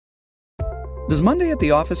Does Monday at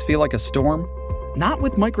the office feel like a storm? Not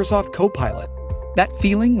with Microsoft Copilot. That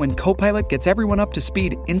feeling when Copilot gets everyone up to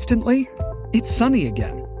speed instantly? It's sunny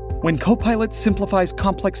again. When Copilot simplifies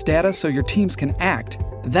complex data so your teams can act,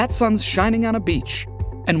 that sun's shining on a beach.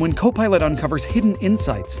 And when Copilot uncovers hidden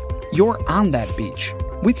insights, you're on that beach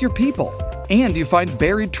with your people, and you find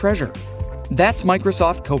buried treasure. That's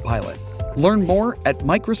Microsoft Copilot. Learn more at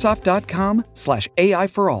Microsoft.com/AI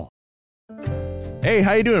for all. Hey,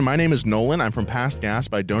 how you doing? My name is Nolan. I'm from Past Gas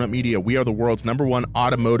by Donut Media. We are the world's #1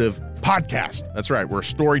 automotive podcast. That's right, we're a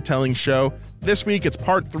storytelling show. This week, it's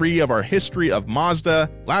part 3 of our history of Mazda.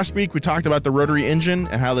 Last week, we talked about the rotary engine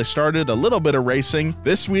and how they started a little bit of racing.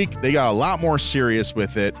 This week, they got a lot more serious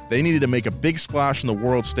with it. They needed to make a big splash on the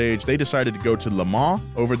world stage. They decided to go to Le Mans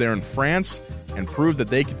over there in France and prove that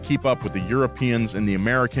they could keep up with the Europeans and the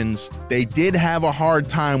Americans. They did have a hard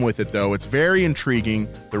time with it, though. It's very intriguing.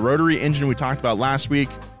 The rotary engine we talked about last week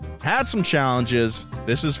had some challenges.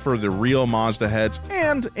 This is for the real Mazda heads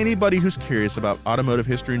and anybody who's curious about automotive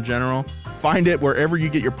history in general. Find it wherever you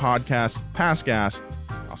get your podcasts. Past Gas.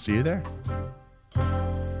 I'll see you there.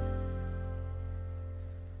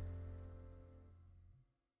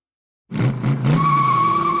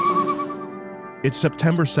 It's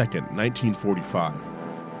September 2nd, 1945.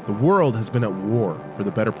 The world has been at war for the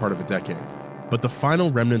better part of a decade, but the final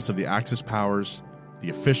remnants of the Axis powers, the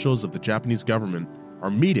officials of the Japanese government, are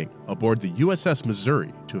meeting aboard the USS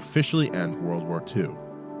Missouri to officially end World War II.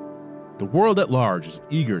 The world at large is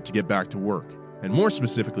eager to get back to work, and more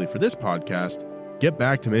specifically for this podcast, get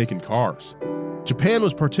back to making cars. Japan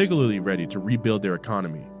was particularly ready to rebuild their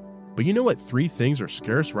economy. But you know what 3 things are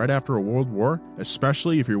scarce right after a world war,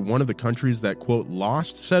 especially if you're one of the countries that, quote,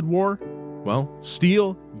 lost said war? Well,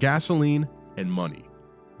 steel, gasoline, and money.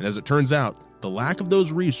 And as it turns out, the lack of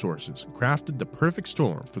those resources crafted the perfect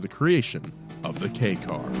storm for the creation of the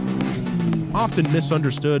K-car. Often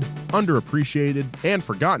misunderstood, underappreciated, and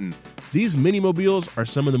forgotten, these mini-mobiles are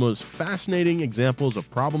some of the most fascinating examples of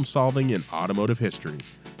problem-solving in automotive history.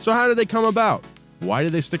 So how did they come about? Why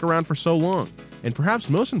did they stick around for so long? And perhaps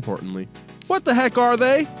most importantly, what the heck are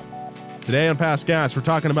they? Today on Past Gas, we're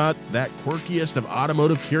talking about that quirkiest of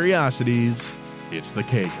automotive curiosities. It's the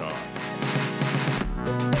K-car.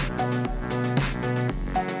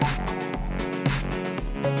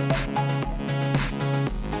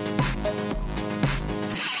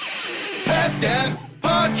 Past Gas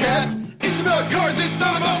Podcast. It's about cars, it's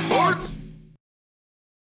not about forts.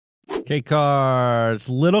 K-car. It's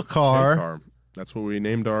little car. K-car. That's what we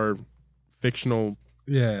named our fictional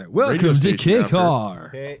Welcome to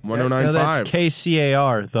K-car. 1095. No, that's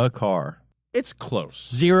KCAR, the car. It's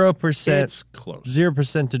close. 0%. It's close.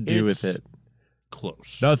 0% to do with it.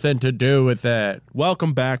 Close. Nothing to do with it.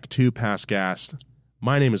 Welcome back to Past Gas.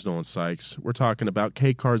 My name is Nolan Sykes. We're talking about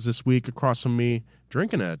K-cars this week. Across from me,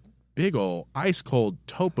 drinking a big ol' ice-cold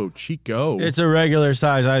Topo Chico. It's a regular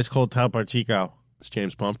size ice-cold Topo Chico. It's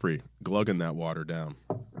James Pumphrey glugging that water down.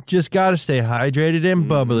 Just got to stay hydrated and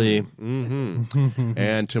bubbly. Mm-hmm.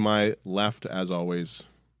 And to my left, as always,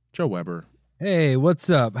 Joe Weber. Hey, what's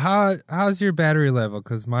up? How's your battery level?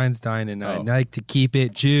 Because mine's dying and I like to keep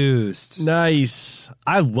it juiced. Nice.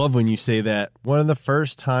 I love when you say that. One of the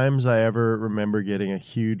first times I ever remember getting a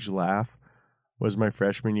huge laugh was my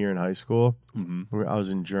freshman year in high school. Mm-hmm. I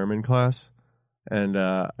was in German class, and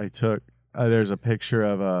I took there's a picture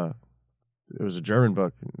of it was a German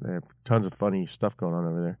book. They have tons of funny stuff going on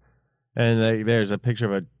over there. And there's a picture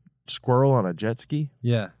of a squirrel on a jet ski.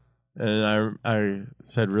 Yeah. And I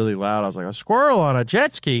said really loud, I was like, a squirrel on a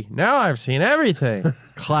jet ski. Now I've seen everything.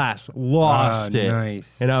 Class lost it.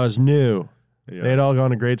 Nice. And I was new. Yeah. They had all gone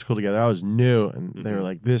to grade school together. I was new. And they were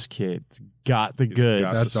like, this kid's got the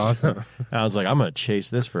goods. That's awesome. I was like, I'm going to chase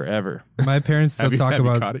this forever. My parents still talk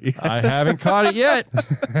about I haven't caught it yet.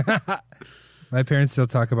 My parents still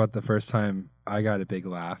talk about the first time I got a big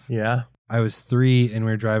laugh. Yeah. I was 3 and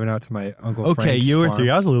we were driving out to my Uncle Frank's Okay, you were farm. 3.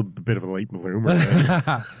 I was a little bit of a late bloomer.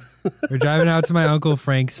 We're driving out to my Uncle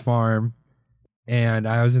Frank's farm and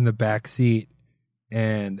I was in the back seat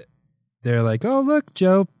and they're like, oh, look,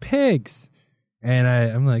 Joe, pigs. And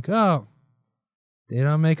I'm like, oh, they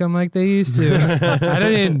don't make them like they used to. I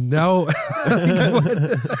didn't even know.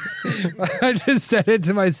 I just said it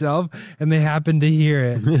to myself, and they happened to hear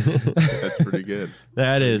it. That's pretty good.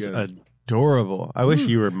 That is adorable. I wish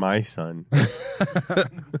you were my son.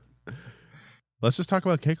 Let's just talk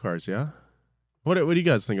about K-cars, yeah? What do you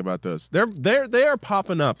guys think about those? They are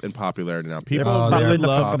popping up in popularity now. People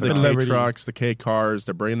love the K-trucks, the K-cars.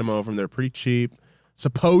 They're bringing them over, and they're pretty cheap.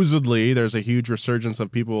 Supposedly, there's a huge resurgence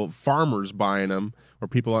of farmers buying them, or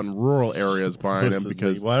people out in rural areas buying them.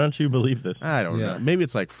 Because why don't you believe this? I don't know. Maybe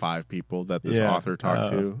it's like 5 people that this author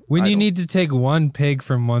talked to. When you need to take one pig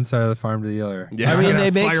from one side of the farm to the other. Yeah. I mean,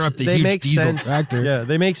 they make sense. Tractor. Yeah,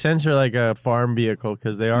 they make sense for like a farm vehicle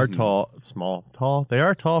because they are tall. They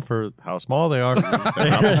are tall for how small they are. They're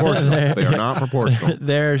not proportional. They are not proportional.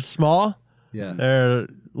 They're small. Yeah. They're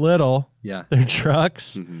little. Yeah. They're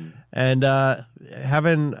trucks. And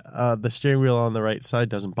having the steering wheel on the right side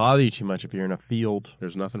doesn't bother you too much if you're in a field.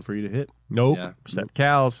 There's nothing for you to hit. Nope. Yeah. Except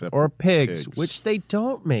cows Except or for pigs, pigs. which they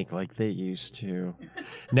don't make like they used to.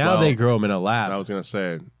 Now they grow them in a lab. I was going to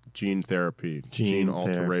say gene therapy, gene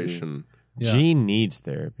alteration. Yeah. Gene needs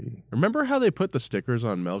therapy. Remember how they put the stickers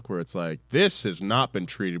on milk where it's like, this has not been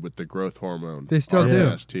treated with the growth hormone? They still do.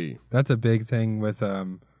 RMST. That's a big thing with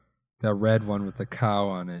that red one with the cow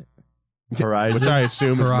on it. Horizon. Which I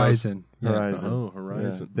assume Horizon. is Yeah. Horizon. Oh,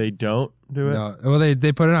 Horizon. Yeah. They don't do it. No, well,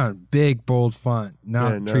 they put it on big bold font,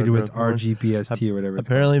 not Yeah, no treated with growth hormone. RGPST or whatever. It's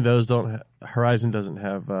Apparently, those don't. Horizon doesn't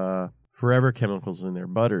have forever chemicals in their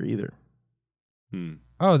butter either. called.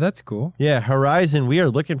 Oh, that's cool. Yeah, Horizon. We are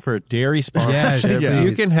looking for a dairy sponsorship. Yeah.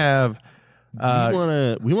 You can have. we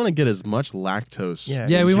want to get as much lactose.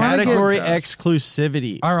 Yeah, we wanna get- category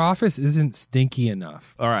exclusivity. Our office isn't stinky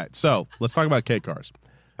enough. All right, so let's talk about K cars.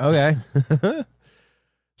 Okay.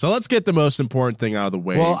 So let's get the most important thing out of the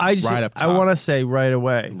way. Well, I want to say right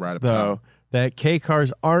away, Right up though, top. that K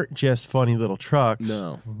cars aren't just funny little trucks.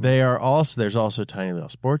 No. They are also. There's also tiny little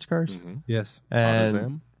sports cars. Yes. And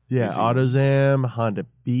AutoZam? yeah, Easy. AutoZam, Honda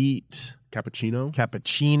Beat, Cappuccino.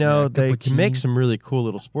 Cappuccino. Yeah, They can make some really cool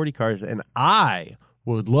little sporty cars, and I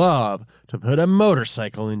would love to put a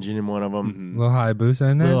motorcycle engine in one of them. Little Hayabusa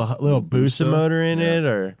in there. Little Busa motor in it,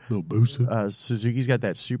 or Little Boosa. Suzuki's got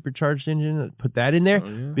that supercharged engine. Put that in there.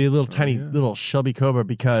 Be a little tiny little Shelby Cobra,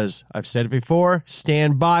 because I've said it before.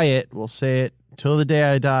 Stand by it. We'll say it till the day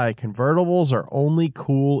I die. Convertibles are only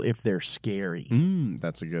cool if they're scary.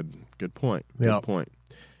 That's a good point. Good Yep. point.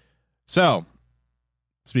 So,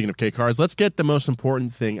 speaking of K cars, let's get the most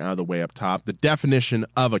important thing out of the way up top, the definition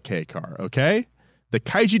of a K car, okay? The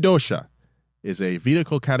Kaiji Dosha is a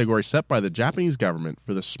vehicle category set by the Japanese government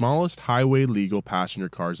for the smallest highway legal passenger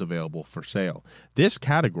cars available for sale. This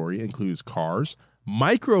category includes cars,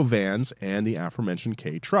 microvans, and the aforementioned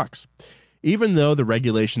K trucks. Even though the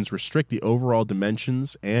regulations restrict the overall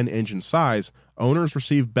dimensions and engine size, owners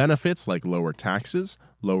receive benefits like lower taxes,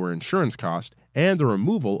 lower insurance costs, and the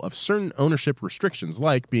removal of certain ownership restrictions,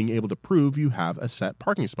 like being able to prove you have a set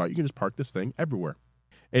parking spot. You can just park this thing everywhere.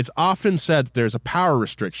 It's often said that there's a power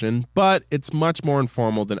restriction, but it's much more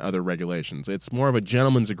informal than other regulations. It's more of a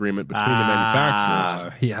gentleman's agreement between the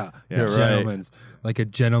manufacturers. Yeah. You're right. Gentleman's. Like a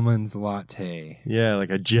gentleman's latte. Yeah,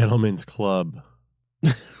 like a gentleman's club.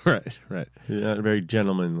 Right. Yeah, very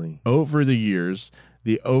gentlemanly. Over the years,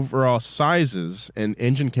 the overall sizes and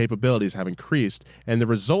engine capabilities have increased, and the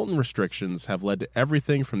resultant restrictions have led to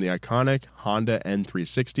everything from the iconic Honda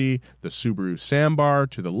N360, the Subaru Sambar,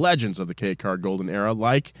 to the legends of the K-car golden era,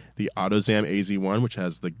 like the AutoZam AZ1, which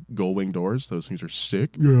has the gull-wing doors. Those things are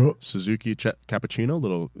sick. Yeah. Suzuki Cappuccino,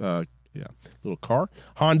 little car.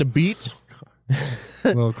 Honda Beat.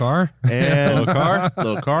 Little car. And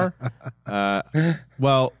little car.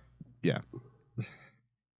 Well, yeah.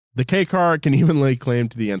 The K car can even lay claim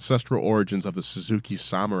to the ancestral origins of the Suzuki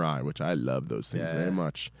Samurai, which I love those things very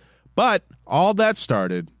much. But all that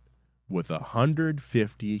started with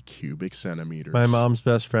 150 cubic centimeters. My mom's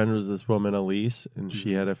best friend was this woman, Elise, and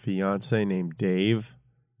she had a fiance named Dave.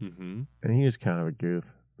 Mm-hmm. And he was kind of a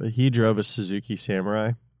goof, but he drove a Suzuki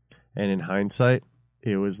Samurai. And in hindsight,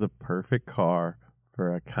 it was the perfect car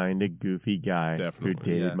for a kind of goofy guy Definitely, who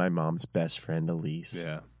dated yeah. my mom's best friend, Elise.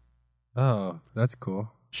 Yeah. Oh, that's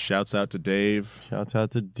cool. Shouts out to Dave. Shouts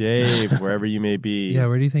out to Dave, wherever you may be. Yeah,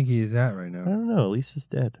 where do you think he is at right I now? don't know. Elise is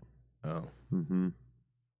dead. Oh. Mm-hmm.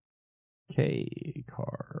 K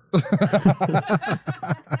car.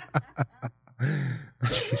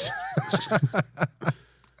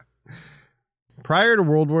 Prior to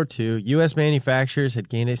World War II, U.S. manufacturers had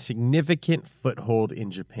gained a significant foothold in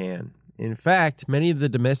Japan. In fact, many of the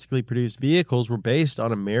domestically produced vehicles were based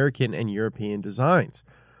on American and European designs.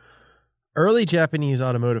 Early Japanese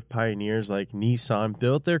automotive pioneers like Nissan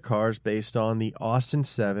built their cars based on the Austin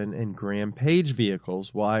 7 and Graham Page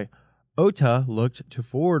vehicles, while Ota looked to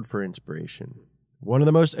Ford for inspiration. One of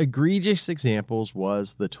the most egregious examples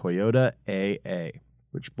was the Toyota AA,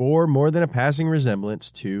 which bore more than a passing resemblance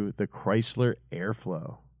to the Chrysler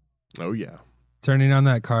Airflow. Oh, yeah. Turning on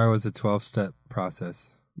that car was a 12-step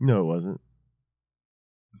process. No, it wasn't.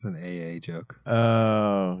 It's an AA joke.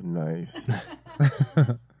 Oh, nice.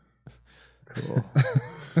 Cool.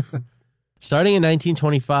 Starting in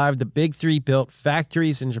 1925, the Big Three built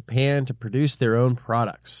factories in Japan to produce their own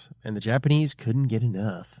products, and the Japanese couldn't get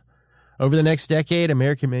enough. Over the next decade,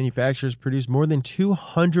 American manufacturers produced more than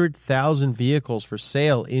 200,000 vehicles for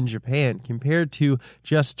sale in Japan, compared to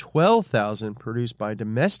just 12,000 produced by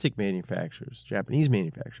domestic manufacturers, Japanese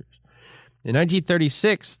manufacturers. In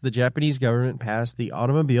 1936, the Japanese government passed the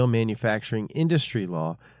Automobile Manufacturing Industry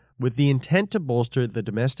Law with the intent to bolster the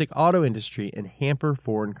domestic auto industry and hamper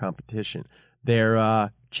foreign competition,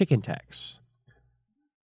 their chicken tax.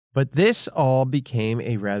 But this all became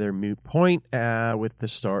a rather moot point with the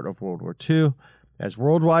start of World War II, as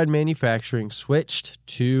worldwide manufacturing switched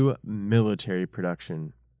to military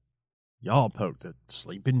production. Y'all poked a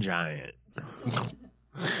sleeping giant.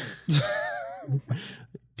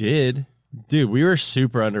 Dude, we were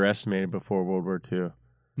super underestimated before World War II.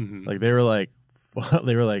 Mm-hmm. Like, they were like,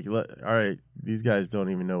 all right, these guys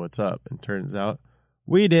don't even know what's up. And turns out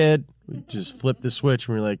we did. We just flipped the switch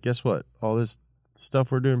and we were like, guess what? All this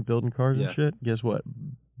stuff we're doing, building cars and shit, guess what?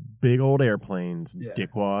 Big old airplanes,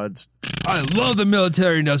 dickwads. I love the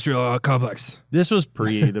military-industrial complex. This was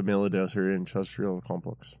pre the military-industrial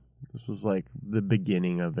complex. This was like the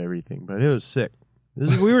beginning of everything, but it was sick.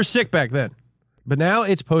 We were sick back then. But now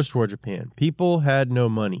it's post-war Japan. People had no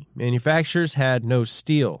money. Manufacturers had no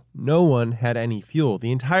steel. No one had any fuel.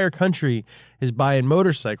 The entire country is buying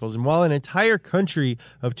motorcycles. And while an entire country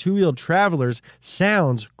of two-wheeled travelers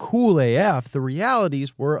sounds cool AF, the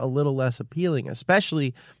realities were a little less appealing,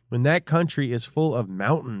 especially when that country is full of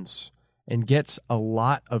mountains and gets a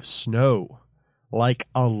lot of snow. Like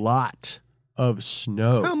a lot of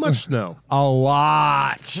snow. How much snow? A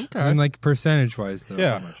lot. Okay. And like percentage-wise, though.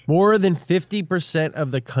 Yeah. How much? More than 50%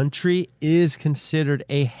 of the country is considered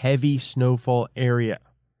a heavy snowfall area.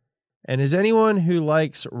 And as anyone who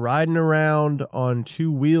likes riding around on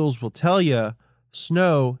two wheels will tell you,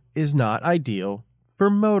 snow is not ideal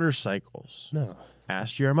for motorcycles. No.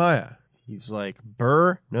 Ask Jeremiah. He's like,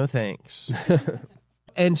 burr, no thanks.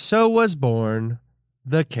 And so was born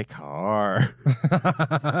the K-car.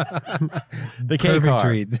 The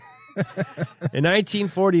K-car. In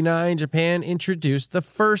 1949, Japan introduced the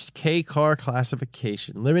first K-car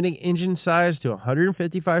classification, limiting engine size to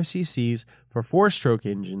 155 cc's for four-stroke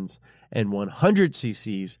engines and 100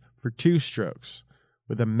 cc's for two strokes,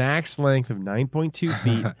 with a max length of 9.2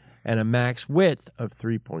 feet and a max width of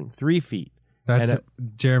 3.3 feet. That's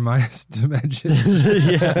Jeremiah's dimensions.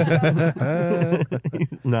 Yeah.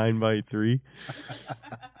 He's 9x3.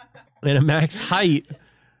 And a max height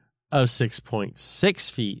of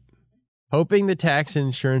 6.6 feet. Hoping the tax and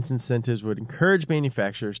insurance incentives would encourage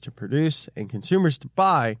manufacturers to produce and consumers to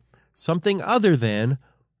buy something other than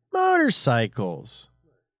motorcycles.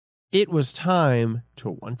 It was time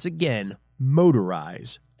to once again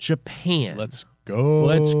motorize Japan. Let's go.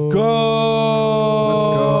 Let's go. Let's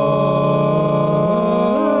go.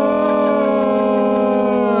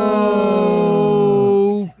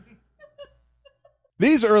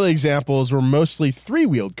 These early examples were mostly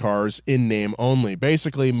three-wheeled cars in name only.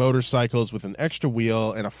 Basically, motorcycles with an extra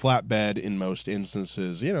wheel and a flatbed in most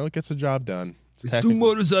instances. You know, it gets the job done. It's two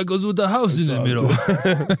motorcycles with a house in the middle.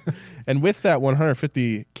 And with that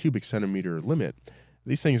 150 cubic centimeter limit,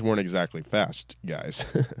 these things weren't exactly fast, guys.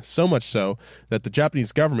 So much so that the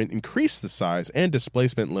Japanese government increased the size and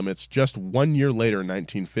displacement limits just 1 year later in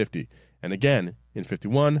 1950, and again in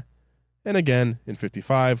 51, and again in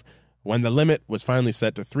 55, when the limit was finally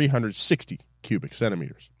set to 360 cubic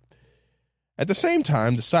centimeters. At the same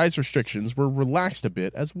time, the size restrictions were relaxed a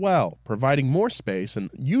bit as well, providing more space and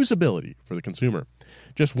usability for the consumer.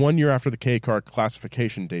 Just 1 year after the K-car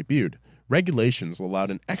classification debuted, regulations allowed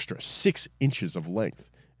an extra 6 inches of length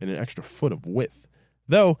and an extra foot of width,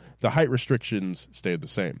 though the height restrictions stayed the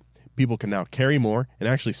same. People can now carry more and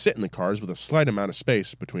actually sit in the cars with a slight amount of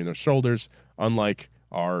space between their shoulders, unlike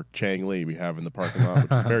our Chang Li we have in the parking lot,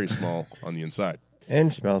 which is very small on the inside.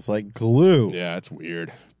 And smells like glue. Yeah, it's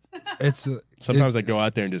weird. Sometimes I go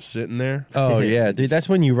out there and just sit in there. Oh, yeah, dude. That's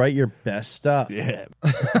when you write your best stuff. Yeah.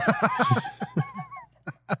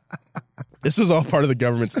 This was all part of the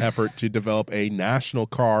government's effort to develop a national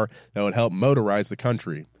car that would help motorize the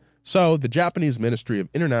country. So the Japanese Ministry of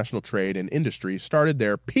International Trade and Industry started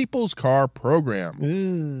their People's Car Program.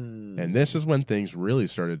 And this is when things really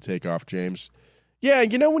started to take off, James. Yeah,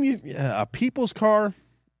 you know when a people's car,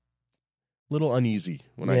 little uneasy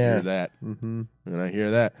when I hear that. Mm-hmm. When I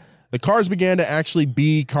hear that. The cars began to actually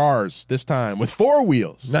be cars this time with 4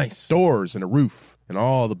 wheels. Nice. Doors and a roof and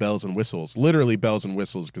all the bells and whistles. Literally bells and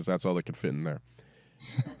whistles because that's all that could fit in there.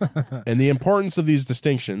 And the importance of these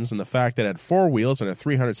distinctions and the fact that it had 4 wheels and a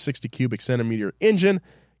 360 cubic centimeter engine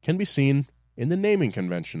can be seen in the naming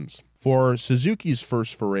conventions. For Suzuki's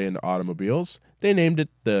first foray into automobiles, they named it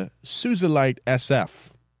the Suzalite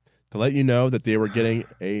SF to let you know that they were getting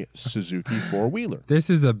a Suzuki four-wheeler. This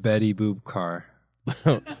is a Betty Boop car.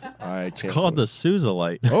 It's called the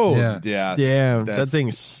Suzalite. Oh, Yeah. yeah. Damn, that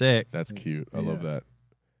thing's sick. That's cute. I love that.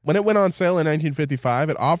 When it went on sale in 1955,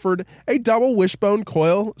 it offered a double wishbone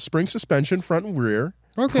coil spring suspension front and rear.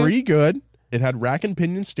 Okay. Pretty good. It had rack and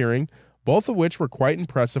pinion steering, both of which were quite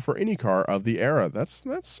impressive for any car of the era. That's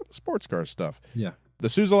sports car stuff. Yeah. The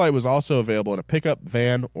Suzalite was also available in a pickup,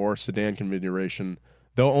 van, or sedan configuration,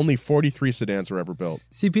 though only 43 sedans were ever built.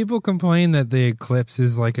 See, people complain that the Eclipse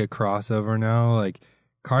is like a crossover now. Like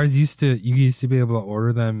cars you used to be able to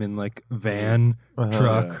order them in like van,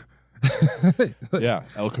 truck. Yeah,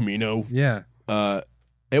 El Camino. Yeah.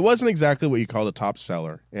 It wasn't exactly what you call a top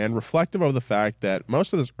seller, and reflective of the fact that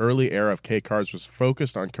most of this early era of K cars was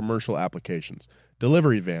focused on commercial applications,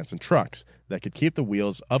 delivery vans, and trucks that could keep the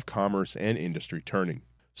wheels of commerce and industry turning.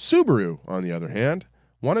 Subaru, on the other hand,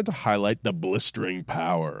 wanted to highlight the blistering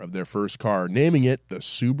power of their first car, naming it the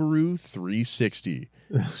Subaru 360.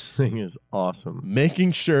 This thing is awesome.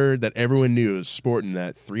 Making sure that everyone knew it was sporting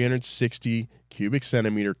that 360 cubic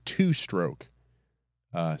centimeter two-stroke,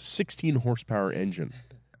 16 horsepower engine.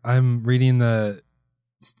 I'm reading the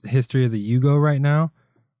history of the Yugo right now,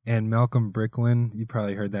 and Malcolm Bricklin, you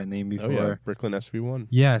probably heard that name before. Oh yeah, Bricklin SV1.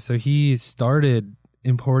 Yeah, so he started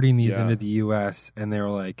importing these into the U.S., and they were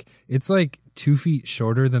like, it's like 2 feet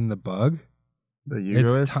shorter than the Bug. The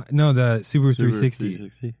Yugo is? No, the Subaru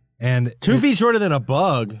 360. And 2 feet shorter than a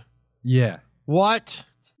Bug. Yeah. What?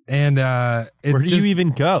 And it's where do you even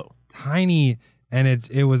go? Tiny, and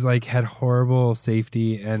it was like had horrible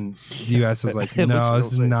safety, and the U.S. was like, no,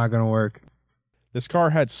 this is not going to work. This car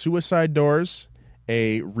had suicide doors,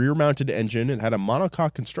 a rear-mounted engine, and had a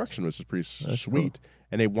monocoque construction, which is pretty sweet, cool.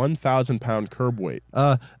 And a 1,000-pound curb weight.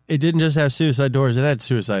 It didn't just have suicide doors; it had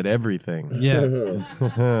suicide everything. Yeah,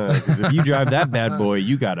 because if you drive that bad boy,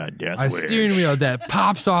 you got a death wish. Steering wheel that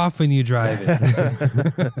pops off when you drive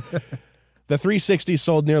it. The 360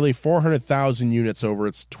 sold nearly 400,000 units over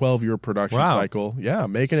its 12-year production cycle. Yeah,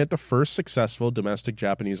 making it the first successful domestic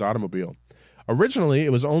Japanese automobile. Originally,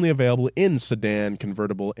 it was only available in sedan,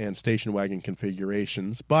 convertible, and station wagon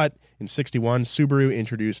configurations, but in 1961, Subaru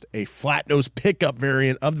introduced a flat-nose pickup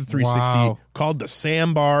variant of the 360 called the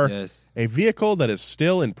Sambar, a vehicle that is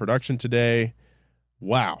still in production today.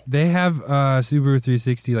 Wow. They have Subaru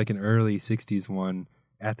 360, like an early 60s one,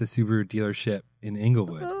 at the Subaru dealership in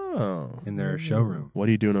Inglewood in their showroom. What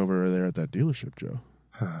are you doing over there at that dealership, Joe?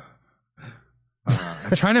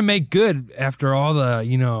 I'm trying to make good after all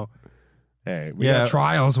the, Hey, we got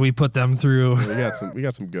trials we put them through. We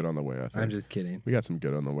got some good on the way, I think. I'm just kidding. We got some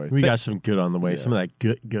good on the way. We got some good on the way. Yeah. Some of that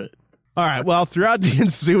good. All right. Well, throughout the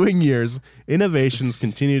ensuing years, innovations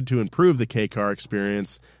continued to improve the K-car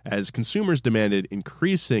experience as consumers demanded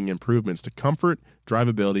increasing improvements to comfort,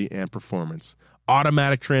 drivability, and performance.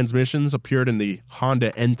 Automatic transmissions appeared in the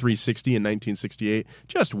Honda N360 in 1968,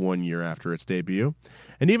 just 1 year after its debut.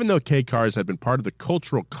 And even though K-cars had been part of the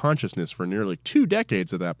cultural consciousness for nearly 2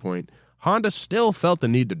 decades at that point, Honda still felt the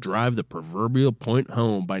need to drive the proverbial point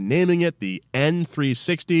home by naming it the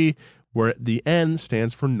N360, where the N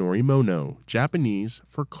stands for Norimono, Japanese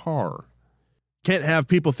for car. Can't have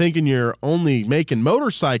people thinking you're only making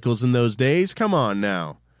motorcycles in those days. Come on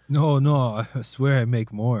now. No, I swear I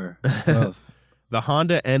make more. The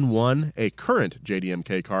Honda N1, a current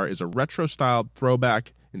JDM-K car, is a retro-styled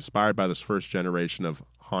throwback inspired by this first generation of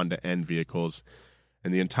Honda N vehicles.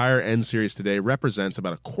 And the entire N series today represents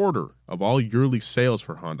about a quarter of all yearly sales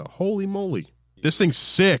for Honda. Holy moly. This thing's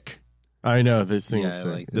sick. I know, this thing is sick.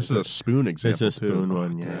 Like this is a spoon example, It's a spoon too.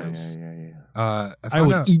 one, yeah. I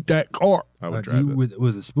would eat that car. I would drive it.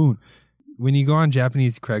 With a spoon. When you go on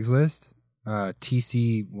Japanese Craigslist,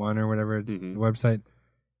 TC1 or whatever, the website,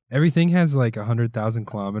 everything has like 100,000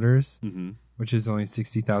 kilometers, which is only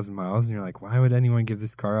 60,000 miles. And you're like, why would anyone give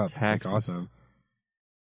this car up? Taxes. It's like awesome.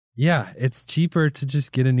 Yeah, it's cheaper to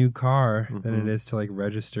just get a new car than it is to like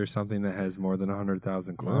register something that has more than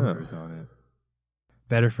 100,000 kilometers on it.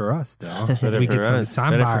 Better for us, though. We get some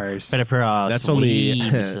soundbars. Better for us. That's only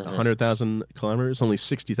 100,000 kilometers, only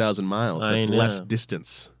 60,000 miles. That's less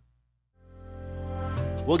distance.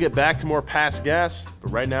 We'll get back to more Past Gas,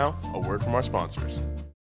 but right now, a word from our sponsors.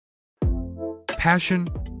 Passion,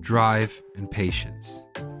 drive, and patience.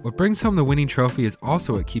 What brings home the winning trophy is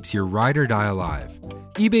also what keeps your ride or die alive.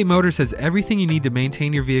 eBay Motors has everything you need to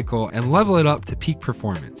maintain your vehicle and level it up to peak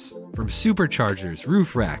performance. From superchargers,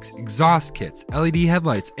 roof racks, exhaust kits, LED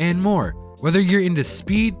headlights, and more. Whether you're into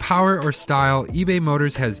speed, power, or style, eBay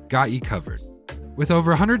Motors has got you covered. With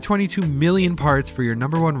over 122 million parts for your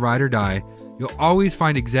number one ride or die, you'll always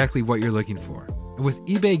find exactly what you're looking for. And with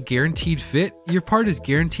eBay Guaranteed Fit, your part is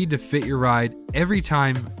guaranteed to fit your ride every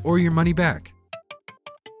time or your money back.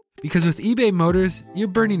 Because with eBay Motors, you're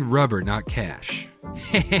burning rubber, not cash.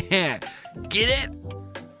 Get it?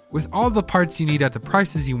 With all the parts you need at the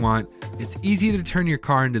prices you want, it's easy to turn your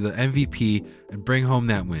car into the MVP and bring home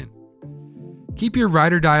that win. Keep your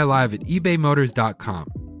ride or die alive at ebaymotors.com.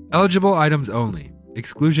 Eligible items only.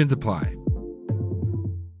 Exclusions apply.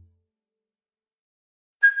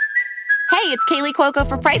 Hey, it's Kaylee Cuoco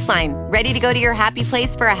for Priceline. Ready to go to your happy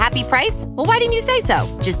place for a happy price? Well, why didn't you say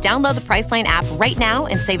so? Just download the Priceline app right now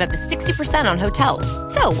and save up to 60% on hotels.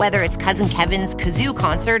 So whether it's Cousin Kevin's Kazoo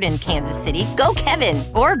Concert in Kansas City, go Kevin,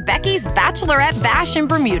 or Becky's Bachelorette Bash in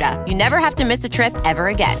Bermuda, you never have to miss a trip ever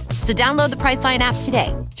again. So download the Priceline app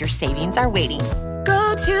today. Your savings are waiting.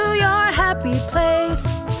 Go to your happy place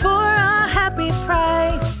for a happy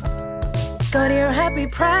price. Go to your happy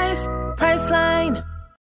price, Priceline.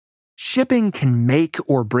 Shipping can make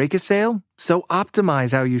or break a sale, so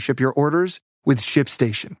optimize how you ship your orders with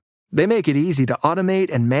ShipStation. They make it easy to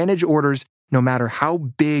automate and manage orders no matter how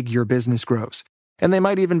big your business grows. And they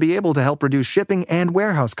might even be able to help reduce shipping and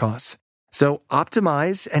warehouse costs. So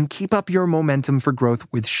optimize and keep up your momentum for growth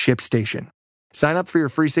with ShipStation. Sign up for your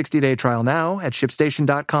free 60-day trial now at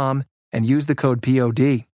ShipStation.com and use the code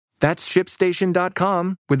POD. That's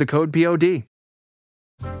ShipStation.com with the code POD.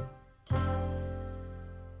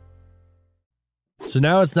 So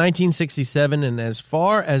now it's 1967, and as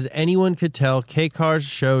far as anyone could tell, K-Cars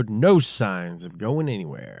showed no signs of going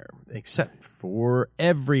anywhere, except for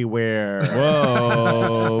everywhere.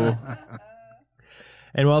 Whoa.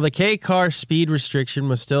 And while the K-Car speed restriction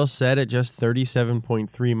was still set at just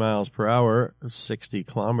 37.3 miles per hour, 60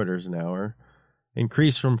 kilometers an hour,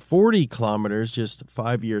 increased from 40 kilometers just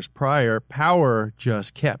 5 years prior, power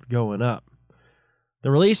just kept going up. The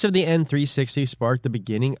release of the N360 sparked the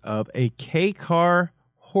beginning of a K-Car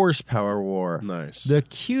horsepower war. Nice. The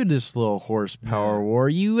cutest little horsepower war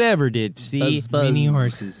you ever did see. Mini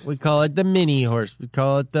horses. We call it the mini horse. We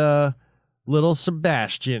call it the little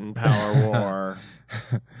Sebastian power war.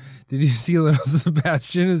 Did you see little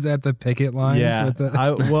Sebastian is at the picket lines? Yeah. With the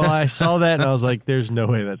I saw that and I was like, there's no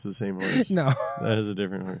way that's the same horse. No. That is a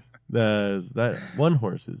different horse. That one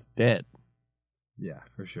horse is dead. Yeah,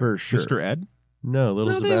 for sure. For sure. Mr. Ed? No,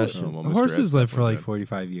 little Sebastian. Oh, well, Mr. Horses Ed's live for like definitely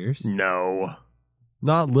 45 years. No.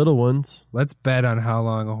 Not little ones. Let's bet on how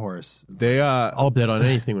long a horse. dead. They I'll bet on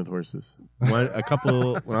anything with horses. when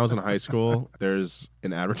I was in high school, there's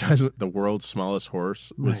an advertisement. The world's smallest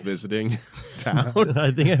horse was Nice. visiting town, I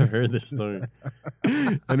think I've heard this story.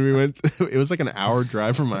 and we went. It was like an hour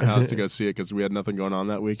drive from my house to go see it because we had nothing going on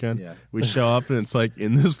that weekend. Yeah. We show up and it's like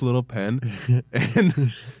in this little pen, and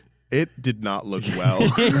it did not look well.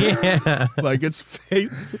 Yeah. Like its face,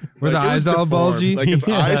 Were the like, it was eyes all deformed. bulgy? Like its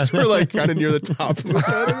Yeah. eyes were like kind of near the top of his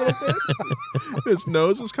head a little bit. His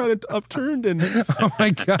nose was kind of upturned, and Oh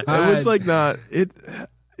my God. it was like not it.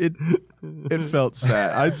 It felt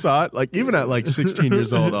sad. I saw it like even at like 16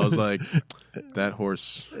 years old. I was like, that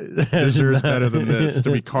horse deserves better than this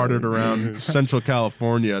to be carted around Central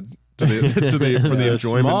California for the enjoyment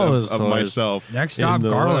smallest of horse. myself. Next stop, in the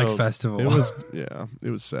Garlic world. Festival. It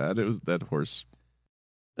was sad. It was that horse.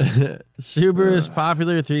 Subaru's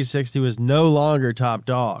popular 360 was no longer top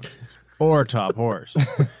dog or top horse.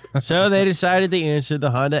 So they decided to answer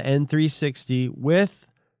the Honda N360 with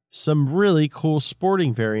some really cool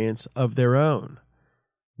sporting variants of their own.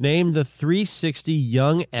 Named the 360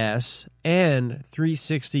 Young S and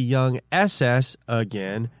 360 Young SS,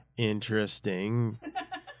 again, interesting.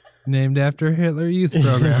 Named after Hitler Youth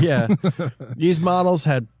Program. Yeah. These models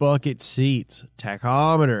had bucket seats,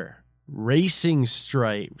 tachometer, racing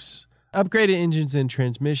stripes, upgraded engines and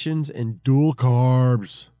transmissions, and dual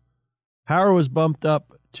carbs. Power was bumped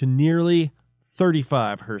up to nearly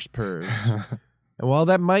 35 horsepower. And while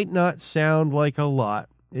that might not sound like a lot,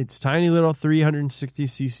 its tiny little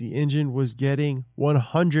 360cc engine was getting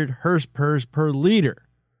 100 horsepower per liter.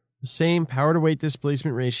 The same power-to-weight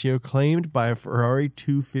displacement ratio claimed by a Ferrari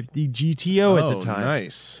 250 GTO at the time.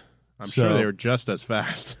 Nice. I'm So- sure they were just as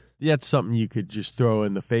fast. That's something you could just throw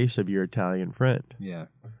in the face of your Italian friend, Yeah.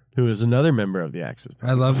 who is another member of the Axis.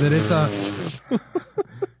 I love that it's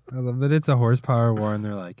a horsepower war, and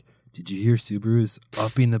they're like, did you hear Subaru's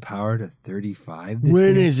upping the power to 35 this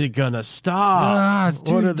When year? is it gonna stop? Ah, it's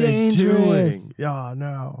What too are they dangerous. doing? Yeah,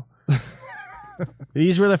 no.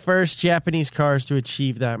 These were the first Japanese cars to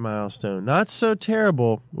achieve that milestone. Not so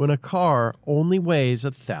terrible when a car only weighs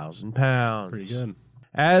 1,000 pounds. Pretty good.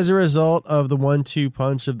 As a result of the 1-2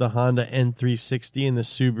 punch of the Honda N360 and the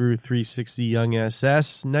Subaru 360 Young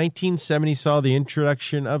SS, 1970 saw the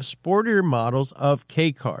introduction of sportier models of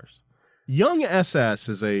K cars. Young SS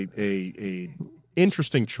is a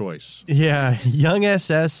interesting choice. Yeah, Young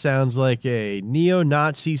SS sounds like a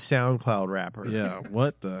neo-Nazi SoundCloud rapper. Yeah,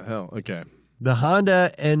 what the hell? Okay. The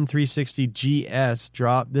Honda N360 GS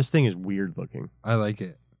dropped. This thing is weird looking. I like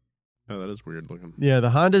it. Oh, that is weird looking. Yeah, the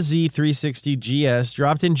Honda Z360 GS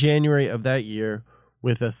dropped in January of that year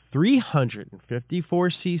with a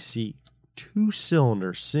 354cc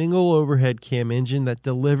two-cylinder single overhead cam engine that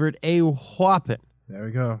delivered a whopping There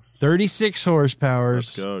we go. 36 horsepower.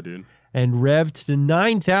 Let's go, dude. And revved to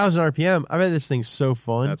 9,000 RPM. I bet this thing's so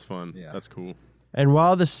fun. That's fun. Yeah. That's cool. And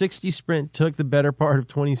while the 60 Sprint took the better part of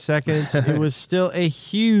 20 seconds, it was still a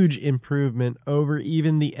huge improvement over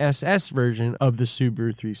even the SS version of the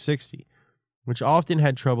Subaru 360, which often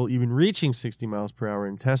had trouble even reaching 60 miles per hour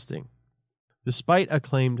in testing, despite a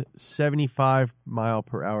claimed 75 mile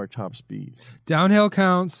per hour top speed. Downhill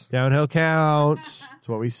counts. Downhill counts. That's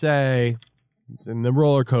what we say in the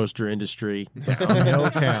roller coaster industry.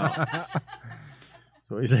 Downhill counts. That's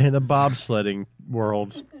what we say in the bobsledding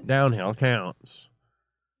world. Downhill counts.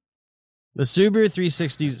 The Subaru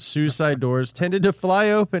 360's suicide doors tended to fly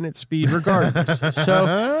open at speed regardless,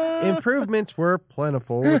 so improvements were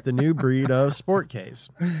plentiful with the new breed of sport case.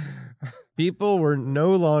 People were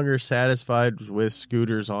no longer satisfied with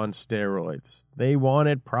scooters on steroids. They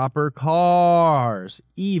wanted proper cars,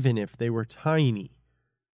 even if they were tiny.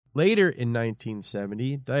 Later in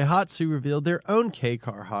 1970, Daihatsu revealed their own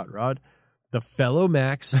K-car hot rod, the Fellow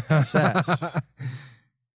Max SS.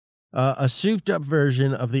 A souped-up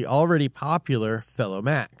version of the already popular Fellow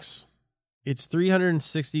Max. Its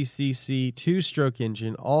 360cc two-stroke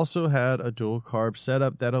engine also had a dual-carb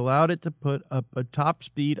setup that allowed it to put up a top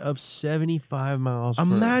speed of 75 miles per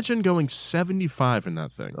hour. Imagine going 75 in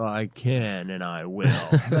that thing. I can and I will.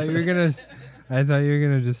 I thought you were gonna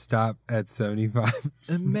just stop at 75.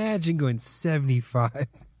 Imagine going 75.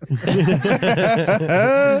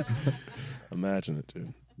 Imagine it,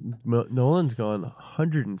 dude. Nolan's gone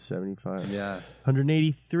 175. Yeah.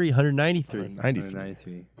 183, 193.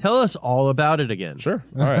 93. Tell us all about it again. Sure.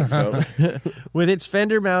 All right. So, with its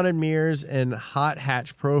fender-mounted mirrors and hot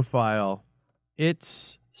hatch profile,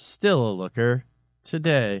 it's still a looker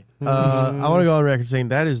today. I want to go on record saying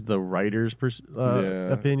that is the writer's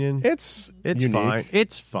opinion. it's unique. Fine.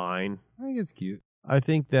 It's fine. I think it's cute. I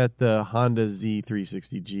think that the Honda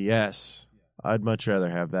Z360 GS, I'd much rather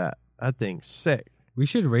have that. That thing's sick. We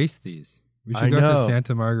should race these. We I should go know. to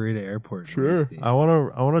Santa Margarita Airport. And race these. I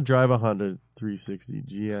want to drive a Honda 360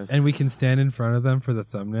 GS. And we can stand in front of them for the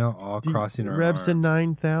thumbnail, all crossing our revs to arms.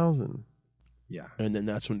 9,000. Yeah. and then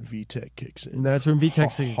that's when VTEC kicks in. And that's when VTEC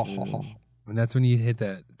kicks in. And that's when you hit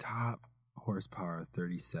that top horsepower,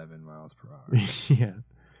 37 miles per hour. Yeah.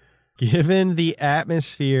 Given the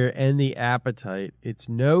atmosphere and the appetite, it's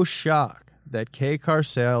no shock that K-car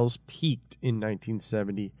sales peaked in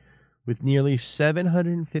 1970 with nearly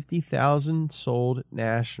 750,000 sold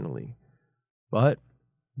nationally. But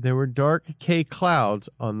there were dark K clouds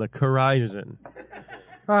on the horizon.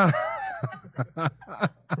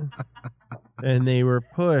 And they were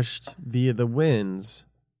pushed via the winds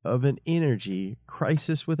of an energy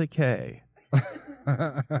crisis with a K.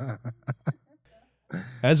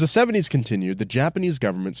 As the 70s continued, the Japanese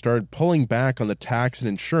government started pulling back on the tax and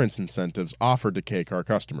insurance incentives offered to K-car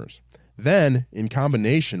customers. Then, in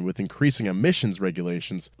combination with increasing emissions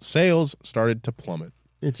regulations, sales started to plummet.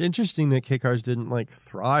 It's interesting that K-cars didn't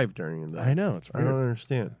thrive during that. I know, it's I weird. don't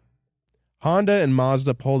understand. Honda and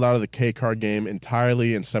Mazda pulled out of the K-car game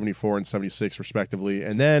entirely in 74 and 76, respectively.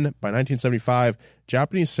 And then, by 1975,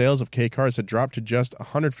 Japanese sales of K-cars had dropped to just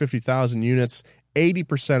 150,000 units,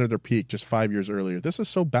 80% of their peak just 5 years earlier. This is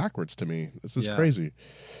so backwards to me. This is crazy.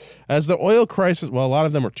 As the oil crisis, well, a lot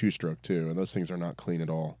of them are two-stroke, too, and those things are not clean at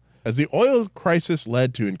all. As the oil crisis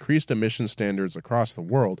led to increased emission standards across the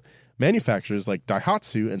world, manufacturers like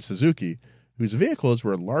Daihatsu and Suzuki, whose vehicles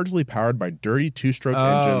were largely powered by dirty two-stroke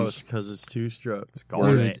Oh, engines, it's because it's two-strokes.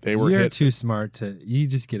 they were You're hit. too smart you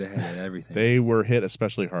just get ahead of everything. They were hit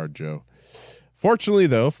especially hard, Joe. Fortunately,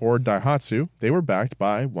 though, for Daihatsu, they were backed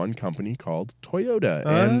by one company called Toyota,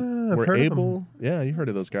 and I've were heard of able. Yeah, you heard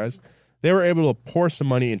of those guys. They were able to pour some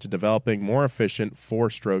money into developing more efficient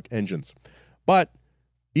four-stroke engines, but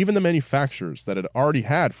even the manufacturers that had already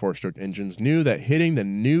had four-stroke engines knew that hitting the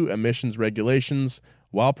new emissions regulations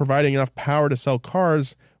while providing enough power to sell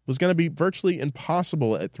cars was going to be virtually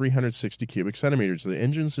impossible at 360 cubic centimeters. The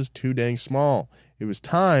engine's just too dang small. It was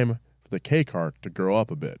time for the K car to grow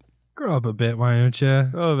up a bit. Grow up a bit, why don't you?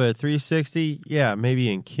 Oh, but 360? Yeah,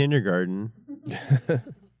 maybe in kindergarten.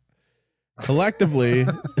 Collectively,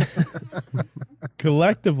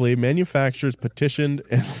 manufacturers petitioned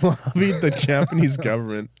and lobbied the Japanese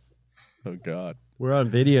government. Oh, God. We're on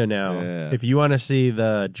video now. Yeah. If you want to see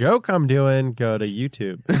the joke I'm doing, go to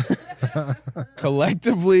YouTube.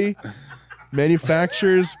 Collectively,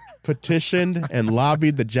 manufacturers petitioned and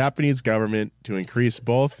lobbied the Japanese government to increase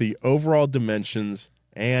both the overall dimensions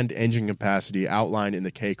and engine capacity outlined in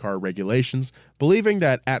the K-car regulations, believing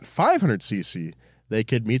that at 500cc, they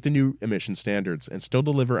could meet the new emission standards and still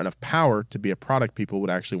deliver enough power to be a product people would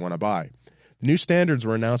actually want to buy. The new standards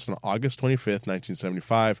were announced on August 25th,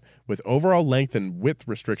 1975, with overall length and width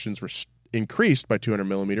restrictions increased by 200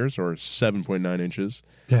 millimeters, or 7.9 inches.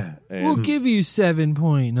 We'll give you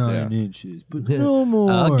 7.9 inches, but no more.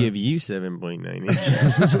 I'll give you 7.9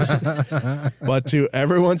 inches. But to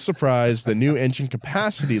everyone's surprise, the new engine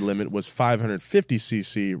capacity limit was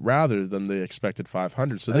 550cc rather than the expected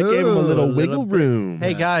 500. So they gave them a little wiggle room.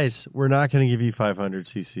 Hey, guys, we're not going to give you 500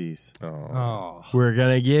 cc's. Oh. We're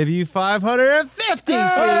going to give you 550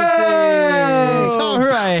 cc's. All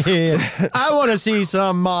right. I want to see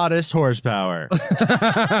some modest horsepower.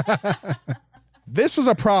 This was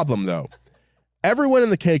a problem, though. Everyone in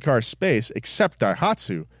the K-car space, except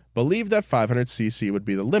Daihatsu, believed that 500cc would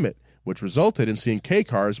be the limit, which resulted in seeing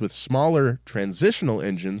K-cars with smaller transitional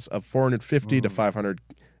engines of 450 to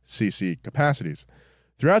 500cc capacities.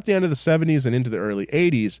 Throughout the end of the 70s and into the early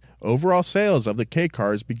 80s, overall sales of the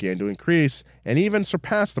K-cars began to increase and even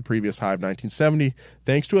surpassed the previous high of 1970,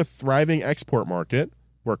 thanks to a thriving export market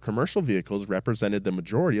where commercial vehicles represented the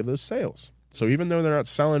majority of those sales. So even though they're not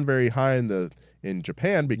selling very high in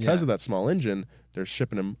Japan because of that small engine, they're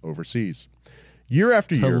shipping them overseas. Year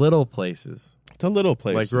after year. To little places.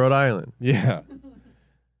 Like Rhode Island. Yeah.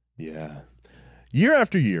 Yeah. Year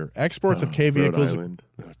after year, exports of K vehicles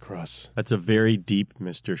across. That's a very deep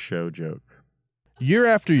Mr. Show joke. Year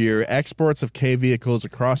after year, exports of K vehicles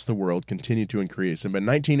across the world continued to increase. And by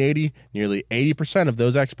 1980, nearly 80% of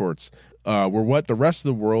those exports were what the rest of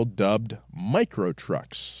the world dubbed micro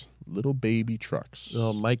trucks. Little baby trucks.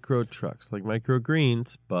 Well, micro trucks, like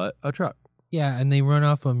microgreens, but a truck. Yeah, and they run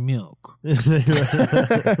off of milk. And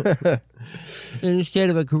instead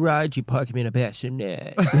of a garage, you park them in a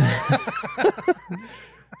bassinet.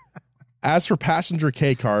 As for passenger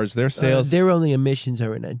K cars, their sales... their only emissions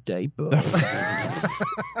are in a diaper.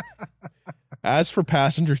 As for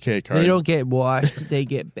passenger K cars... They don't get washed, they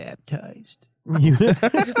get baptized. I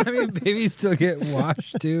mean, babies still get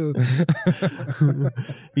washed too.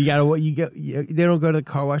 They don't go to the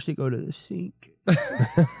car wash, they go to the sink.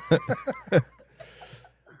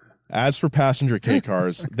 As for passenger K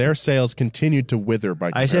cars, their sales continued to wither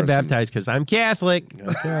by comparison. I said baptized because I'm Catholic.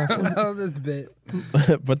 I love this bit.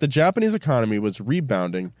 But the Japanese economy was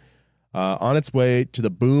rebounding on its way to the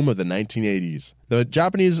boom of the 1980s. The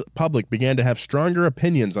Japanese public began to have stronger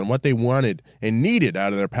opinions on what they wanted and needed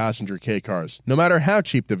out of their passenger K cars, no matter how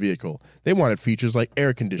cheap the vehicle. They wanted features like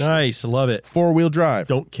air conditioning. Nice, love it. Four-wheel drive.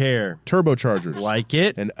 Don't care. Turbochargers. Like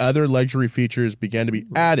it. And other luxury features began to be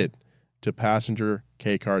added to passenger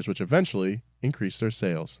K cars, which eventually increased their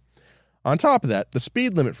sales. On top of that, the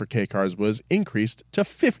speed limit for K cars was increased to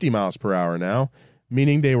 50 miles per hour now,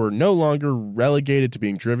 meaning they were no longer relegated to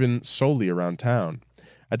being driven solely around town.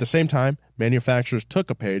 At the same time, manufacturers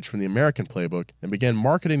took a page from the American playbook and began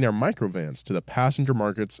marketing their microvans to the passenger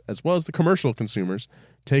markets as well as the commercial consumers,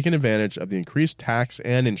 taking advantage of the increased tax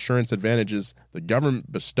and insurance advantages the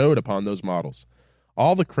government bestowed upon those models.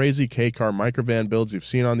 All the crazy K-car microvan builds you've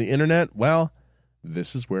seen on the internet, well,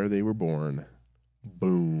 this is where they were born.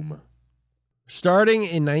 Boom. Starting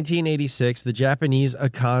in 1986, the Japanese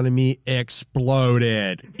economy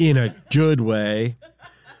exploded in a good way,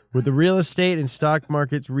 with the real estate and stock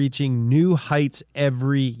markets reaching new heights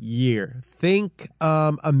every year. Think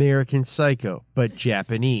American Psycho, but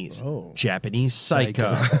Japanese. Oh. Japanese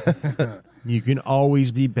Psycho. You can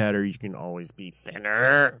always be better. You can always be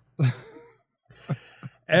thinner.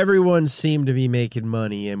 Everyone seemed to be making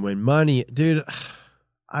money, and when money... Dude...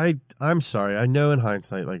 I'm sorry. I know in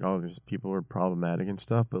hindsight, like, all these people were problematic and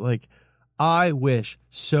stuff, but, like, I wish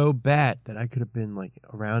so bad that I could have been, like,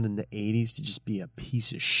 around in the 80s to just be a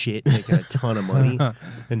piece of shit making a ton of money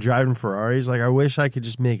and driving Ferraris. Like, I wish I could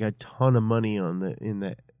just make a ton of money in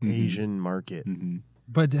the Asian market. Mm-hmm.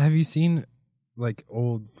 But have you seen, like,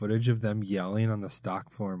 old footage of them yelling on the stock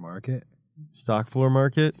floor market? Stock floor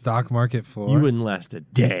market? Stock market floor? You wouldn't last a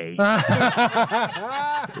day.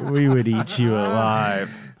 We would eat you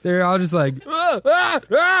alive. They're all just like,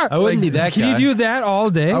 I wouldn't be that guy. Can you do that all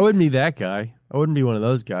day? I wouldn't be that guy. I wouldn't be one of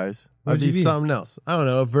those guys. I'd be something else. I don't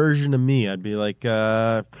know, a version of me. I'd be like,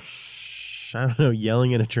 I don't know,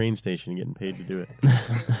 yelling at a train station and getting paid to do it.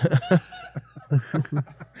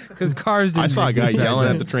 Because cars didn't I saw a guy exist back yelling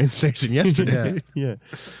then. at the train station yesterday. Yeah.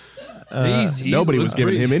 Nobody was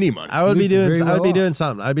giving him any money. I would be doing very well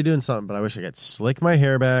something. I'd be doing something, but I wish I could slick my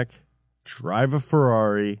hair back, drive a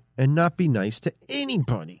Ferrari, and not be nice to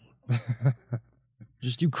anybody.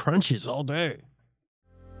 Just do crunches all day.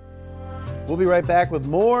 We'll be right back with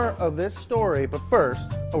more of this story, but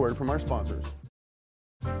first, a word from our sponsors.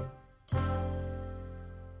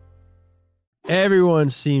 Everyone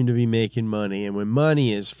seemed to be making money, and when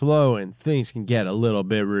money is flowing, things can get a little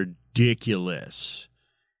bit ridiculous.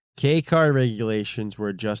 K-car regulations were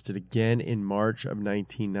adjusted again in March of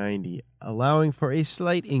 1990, allowing for a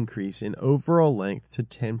slight increase in overall length to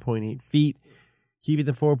 10.8 feet, keeping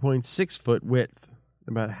the 4.6-foot width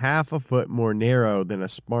about half a foot more narrow than a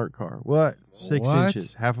smart car. What? 6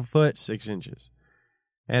 inches. Half a foot, 6 inches.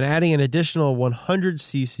 And adding an additional 100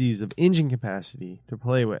 cc's of engine capacity to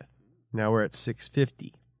play with. Now we're at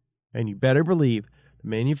 650. And you better believe the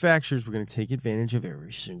manufacturers were going to take advantage of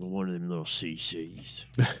every single one of them little cc's.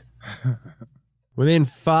 Within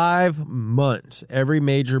 5 months, every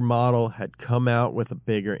major model had come out with a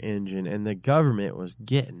bigger engine, and the government was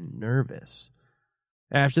getting nervous.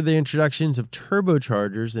 After the introductions of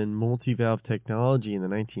turbochargers and multi-valve technology in the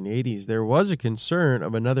 1980s, there was a concern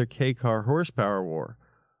of another K-car horsepower war.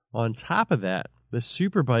 On top of that, the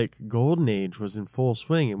superbike golden age was in full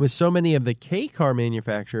swing, and with so many of the K-car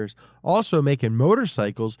manufacturers also making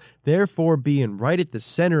motorcycles, therefore being right at the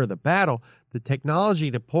center of the battle, the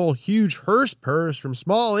technology to pull huge hearse purrs from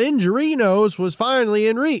small Ingerinos was finally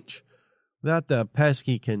in reach. Without the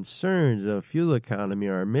pesky concerns of fuel economy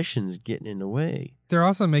or emissions getting in the way. They're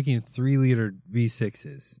also making 3-liter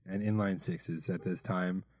V6s and inline sixes at this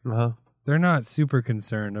time. Uh-huh. They're not super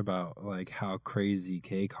concerned about like how crazy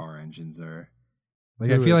K-car engines are. Like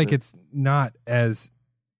I feel like it's not as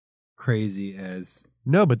crazy as...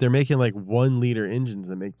 No, but they're making like 1-liter engines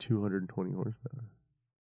that make 220 horsepower.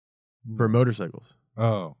 For motorcycles.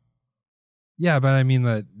 Oh. Yeah, but I mean,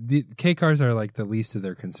 the K-cars are like the least of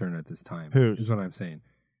their concern at this time. Whose? Is what I'm saying.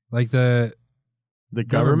 Like the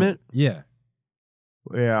government? Yeah.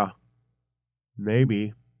 Yeah.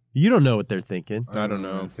 Maybe. You don't know what they're thinking. I don't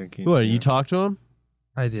know. I'm thinking, What, yeah. you talk to them?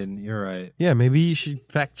 I didn't. You're right. Yeah, maybe you should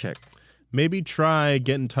fact check. Maybe try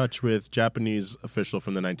get in touch with Japanese official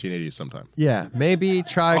from the 1980s sometime. Yeah, maybe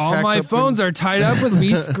try. All my phones are tied up with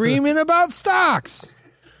me screaming about stocks.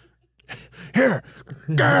 Here,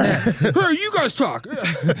 you guys talk.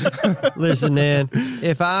 Listen, man,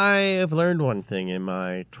 if I have learned one thing in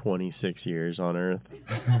my 26 years on Earth,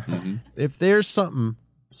 if there's something,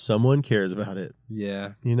 someone cares about it.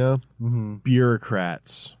 Yeah. You know?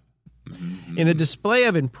 Bureaucrats. In a display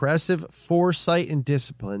of impressive foresight and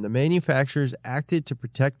discipline, the manufacturers acted to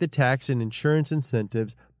protect the tax and insurance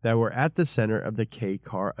incentives that were at the center of the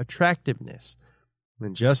K-car attractiveness.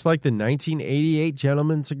 And just like the 1988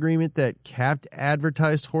 Gentleman's Agreement that capped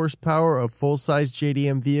advertised horsepower of full-size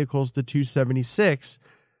JDM vehicles to 276,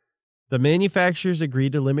 the manufacturers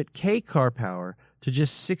agreed to limit K-car power to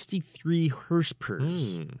just 63 horsepower.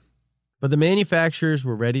 But the manufacturers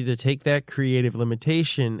were ready to take that creative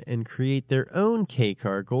limitation and create their own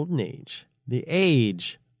K-car golden age, the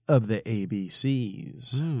age of the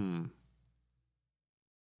ABCs.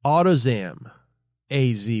 AutoZam,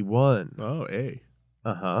 AZ1. Oh, A.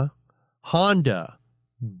 Uh-huh. Honda,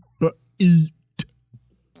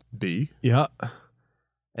 B. Yeah.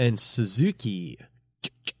 And Suzuki,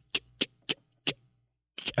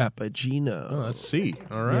 Cappuccino. Oh, that's C.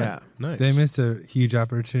 All right. Yeah. Nice. They missed a huge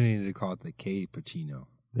opportunity to call it the K Pacino.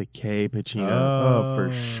 The K Pacino. Oh,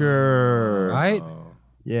 for sure. Right?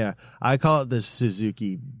 Yeah. I call it the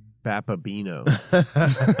Suzuki Bapabino.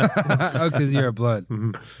 Oh, because you're a blood.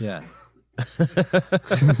 Yeah.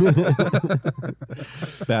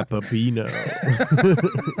 Bapabino.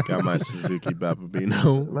 Got my Suzuki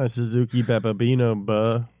Bapabino. My Suzuki Bapabino,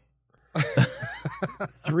 buh.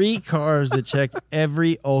 3 cars that check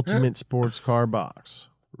every ultimate sports car box.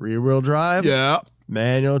 Rear-wheel drive. Yeah.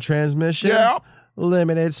 Manual transmission. Yeah.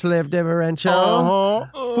 Limited slip differential.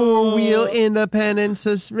 4-wheel independent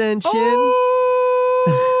suspension.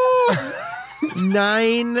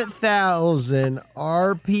 9,000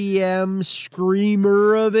 RPM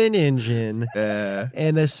screamer of an engine.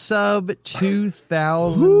 And a sub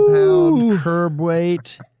 2,000 pound curb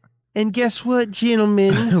weight. And guess what,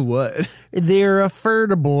 gentlemen? What? They're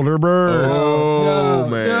affordable. Oh,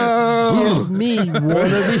 man. Give me One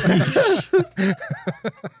of each.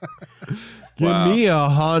 Give me a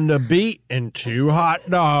Honda Beat and 2 hot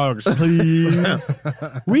dogs, please.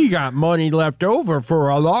 We got money left over for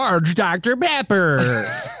a large Dr. Pepper.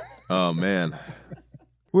 Oh, man.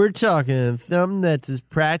 We're talking something that's as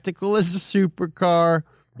practical as a supercar,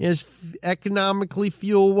 as economically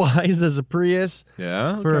fuel-wise as a Prius.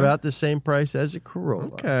 Yeah? Okay. For about the same price as a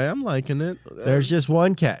Corolla. Okay, I'm liking it. There's just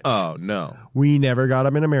one catch. Oh, no. We never got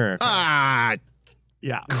them in America. Ah,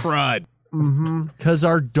 Yeah. crud. Because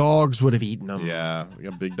our dogs would have eaten them. Yeah, we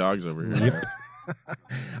got big dogs over here.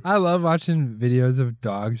 I love watching videos of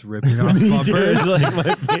dogs ripping off Me bumpers. too. It's like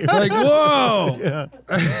my favorite. Like, whoa! Yeah.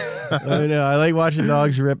 I know. I like watching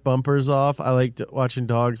dogs rip bumpers off. I like watching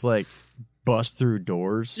dogs like bust through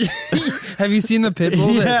doors. Have you seen the pit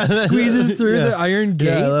bull that squeezes through the iron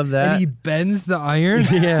gate? Yeah, I love that. And he bends the iron.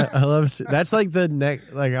 Yeah, I love. That's like the neck.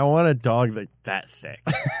 Like I want a dog like that thick,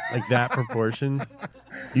 like that proportions.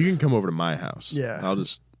 You can come over to my house. Yeah. I'll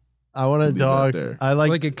just. I want a Leave dog. that there. I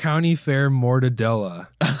Like a county fair mortadella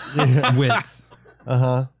with.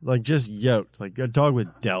 Like just yoked, like a dog with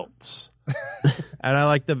delts. And I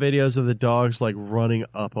like the videos of the dogs like running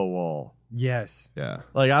up a wall. Yes. Yeah.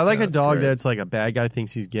 Like I like a That's dog great. that's like a bad guy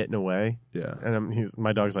thinks he's getting away. Yeah. And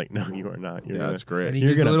my dog's like, no, you are not. You're Yeah, gonna-" that's great. And he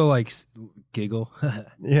You're gives gonna- a little like giggle.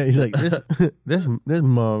 Yeah, he's like this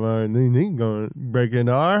mama, they gonna break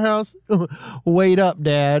into our house. Wait up,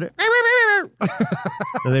 Dad.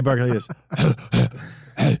 And they bark like this.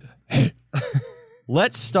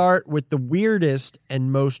 Let's start with the weirdest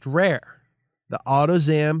and most rare, the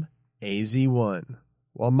AutoZam AZ1.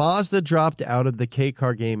 While Mazda dropped out of the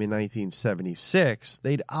K-car game in 1976,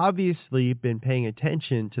 they'd obviously been paying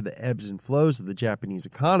attention to the ebbs and flows of the Japanese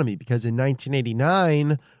economy because in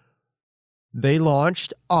 1989, they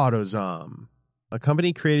launched AutoZam, a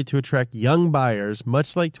company created to attract young buyers,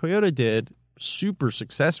 much like Toyota did super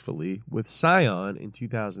successfully with Scion in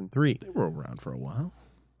 2003. They were around for a while.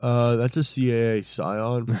 That's a CAA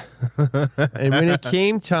Scion. And when it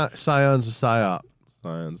came time, Scion's a PSYOP.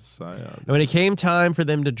 And when it came time for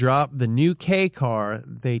them to drop the new K car,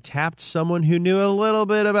 they tapped someone who knew a little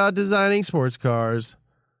bit about designing sports cars,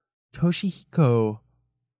 Toshihiko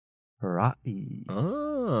Hirai.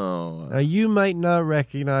 Oh. Now, you might not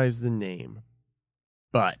recognize the name,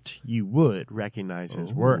 but you would recognize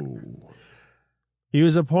his work. He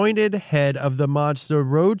was appointed head of the Mazda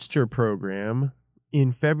Roadster program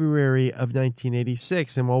in February of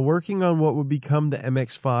 1986, and while working on what would become the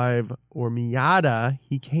MX-5 or Miata,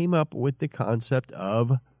 he came up with the concept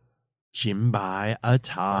of Jinbai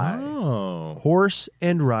Atai. Oh. Horse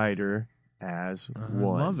and rider as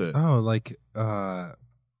one. I love it. Oh, like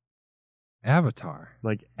Avatar.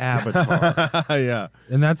 Like Avatar. Yeah.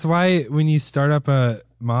 And that's why when you start up a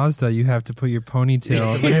Mazda, you have to put your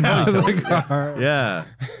ponytail into the car. Yeah.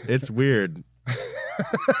 It's weird.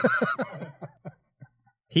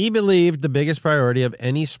 He believed the biggest priority of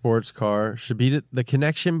any sports car should be the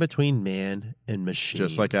connection between man and machine.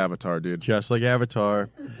 Just like Avatar, dude. Just like Avatar.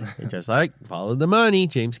 And just like Follow the Money,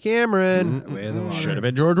 James Cameron. Way of the water. Should have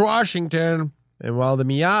been George Washington. And while the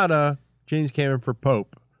Miata, James Cameron for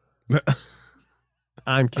Pope.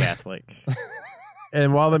 I'm Catholic.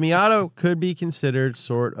 And while the Miata could be considered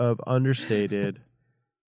sort of understated,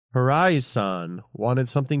 Hirai-san wanted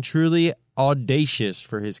something truly audacious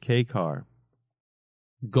for his K car.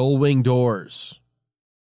 Gull-wing doors.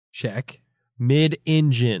 Check.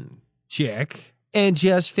 Mid-engine. Check. And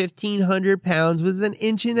just 1,500 pounds with an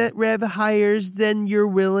engine that rev higher than you're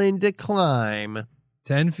willing to climb.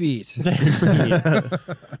 10 feet.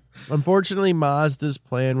 Unfortunately, Mazda's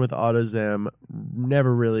plan with AutoZam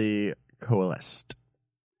never really coalesced.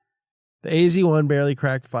 The AZ1 barely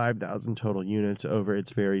cracked 5,000 total units over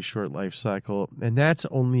its very short life cycle, and that's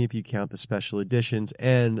only if you count the special editions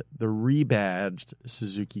and the rebadged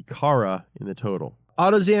Suzuki Kara in the total.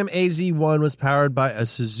 AutoZam AZ1 was powered by a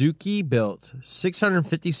Suzuki-built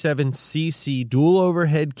 657cc dual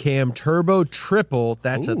overhead cam turbo triple.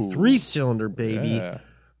 That's a 3-cylinder baby. Yeah.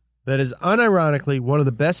 That is unironically one of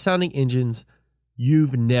the best-sounding engines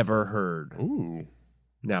you've never heard. Ooh.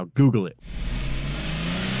 Now Google it.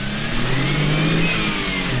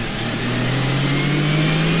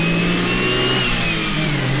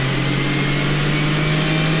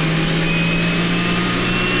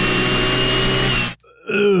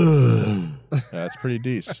 That's pretty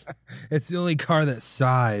decent. It's the only car that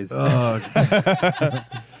sighs.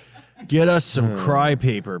 Get us some cry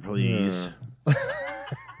paper, please.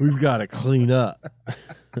 We've got to clean up.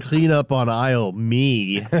 Clean up on aisle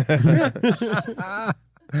me.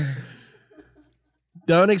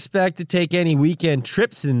 Don't expect to take any weekend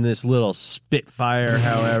trips in this little Spitfire,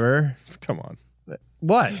 however. Come on.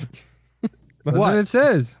 What? That's what it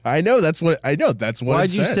says. I know. That's what it Why'd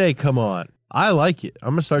you says. say, come on? I like it. I'm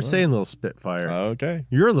going to start saying little Spitfire. Okay.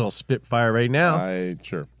 You're a little Spitfire right now.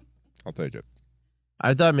 Sure. I'll take it.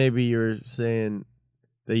 I thought maybe you were saying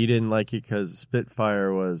that you didn't like it because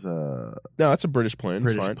Spitfire was No, that's a British plane.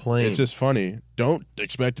 British it's fine. plane. It's just funny. Don't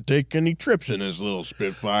expect to take any trips in this little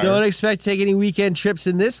Spitfire. Don't expect to take any weekend trips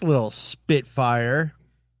in this little Spitfire.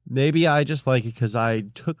 Maybe I just like it because I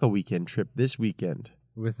took a weekend trip this weekend.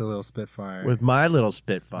 With a little Spitfire. With my little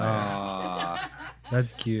Spitfire. Aww,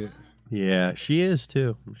 that's cute. Yeah, she is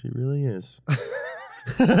too. She really is.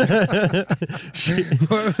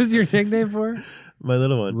 What was your nickname for? My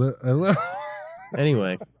little one.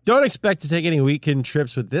 Anyway, don't expect to take any weekend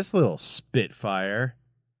trips with this little Spitfire.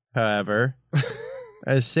 However,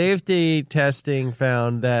 as safety testing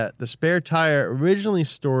found that the spare tire originally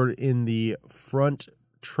stored in the front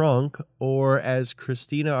trunk, or as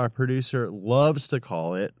Christina, our producer, loves to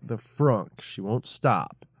call it, the frunk. She won't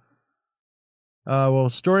stop.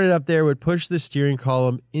 Storing it up there would push the steering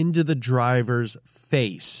column into the driver's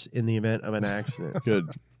face in the event of an accident.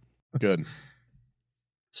 Good.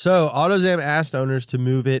 So, AutoZam asked owners to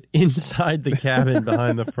move it inside the cabin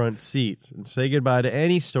behind the front seats and say goodbye to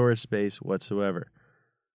any storage space whatsoever.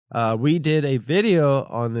 We did a video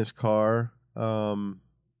on this car.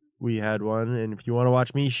 We had one, and if you want to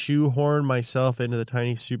watch me shoehorn myself into the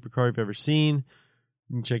tiniest supercar you've ever seen,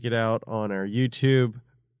 you can check it out on our YouTube.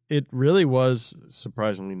 It really was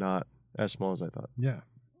surprisingly not as small as I thought. Yeah.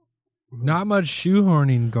 Not much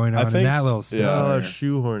shoehorning going on in that little Spitfire. Yeah,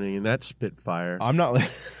 shoehorning in that Spitfire. I'm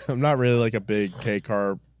not really like a big K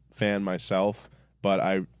car fan myself, but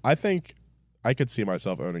I think I could see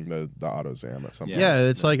myself owning the AutoZam at some point. Yeah,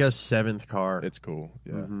 it's like a seventh car. It's cool.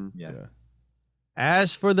 Yeah. Mm-hmm. Yeah.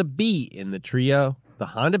 As for the Beat in the trio, the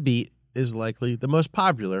Honda Beat is likely the most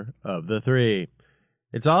popular of the three.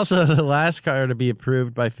 It's also the last car to be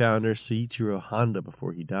approved by founder Soichiro Honda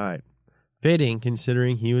before he died. Fitting,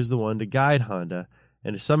 considering he was the one to guide Honda,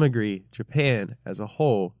 and to some degree, Japan as a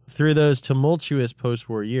whole, through those tumultuous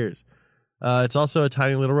post-war years. It's also a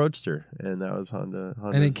tiny little roadster, and that was Honda.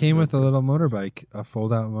 And it came with a little motorbike, a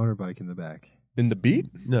fold-out motorbike in the back. In the Beat?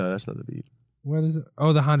 No, that's not the Beat. What is it?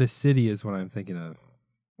 Oh, the Honda City is what I'm thinking of.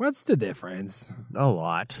 What's the difference? A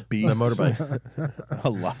lot. Beat. The motorbike. A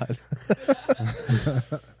lot.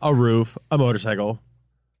 A roof, a motorcycle.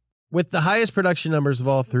 With the highest production numbers of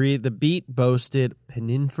all three, the Beat boasted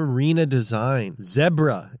Pininfarina design,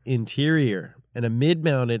 zebra interior, and a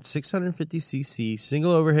mid-mounted 650cc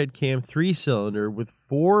single overhead cam 3-cylinder with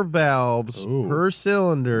 4 valves per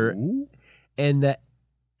cylinder, and the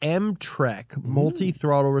M-Trek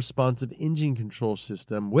multi-throttle responsive engine control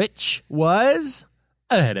system, which was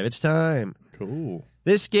ahead of its time. Cool.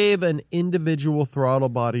 This gave an individual throttle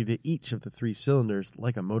body to each of the 3 cylinders,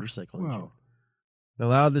 like a motorcycle engine. It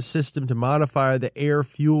allowed the system to modify the air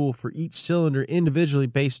fuel for each cylinder individually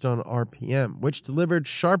based on RPM, which delivered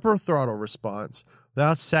sharper throttle response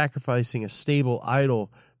without sacrificing a stable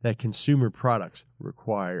idle that consumer products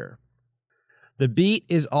require. The Beat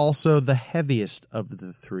is also the heaviest of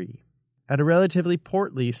the 3, at a relatively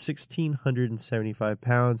portly 1,675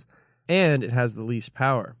 pounds, and it has the least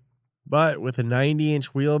power. But with a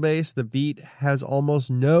 90-inch wheelbase, the Beat has almost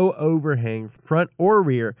no overhang front or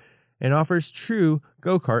rear and offers true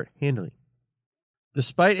go-kart handling.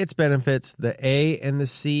 Despite its benefits, the A and the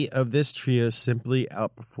C of this trio simply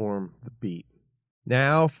outperform the Beat.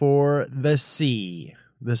 Now for the C,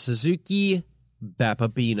 the Suzuki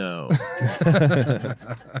Bappabino.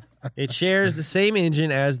 It shares the same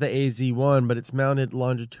engine as the AZ1, but it's mounted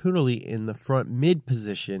longitudinally in the front mid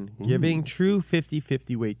position, giving true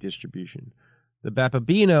 50-50 weight distribution. The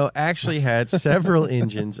Bappabino actually had several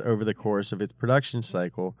engines over the course of its production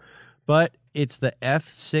cycle, but it's the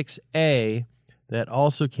F6A that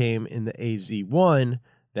also came in the AZ1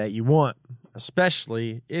 that you want,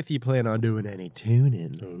 especially if you plan on doing any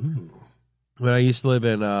tuning. When I used to live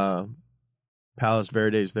in Palos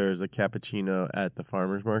Verdes, there was a cappuccino at the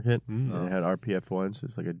farmer's market, and it had RPF 1, so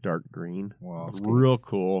it's like a dark green. Wow, it's real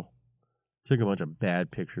cool. Took a bunch of bad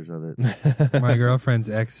pictures of it. My girlfriend's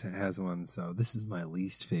ex has one, so this is my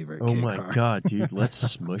least favorite. Oh my God, dude, let's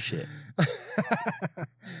smush it.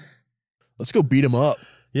 Let's go beat him up.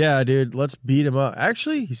 Yeah, dude, let's beat him up.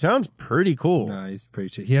 Actually, he sounds pretty cool. No, he's pretty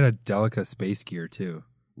chill. He had a Delica Space Gear, too.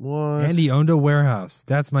 What? And he owned a warehouse.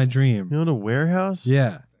 That's my dream. He owned a warehouse?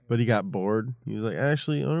 Yeah. But he got bored. He was like,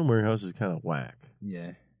 actually, owning a warehouse is kind of whack.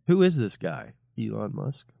 Yeah. Who is this guy? Elon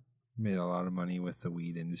Musk? Made a lot of money with the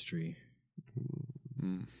weed industry.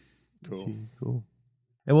 Cool. Cool.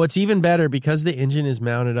 And what's even better, because the engine is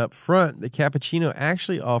mounted up front, the Cappuccino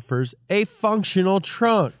actually offers a functional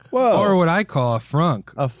trunk. Whoa. Or what I call a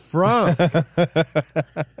frunk. A frunk.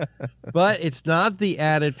 But it's not the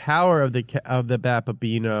added power of the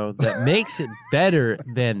Bappabino that makes it better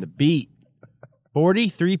than the Beat.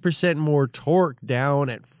 43% more torque down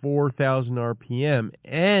at 4,000 RPM,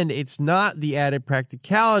 and it's not the added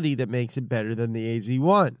practicality that makes it better than the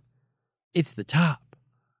AZ1. It's the top.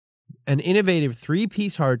 An innovative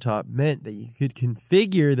 3-piece hardtop meant that you could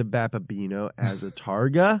configure the Bappabino as a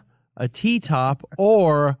Targa, a T-top,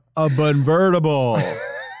 or a convertible.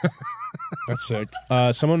 That's sick.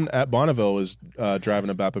 Someone at Bonneville was driving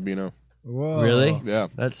a Bappabino. Whoa. Really? Yeah,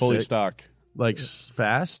 That's fully sick. stock. Like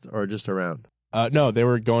fast or just around? No, they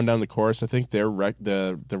were going down the course. I think their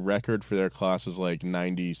the record for their class is like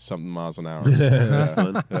 90-something miles an hour. That's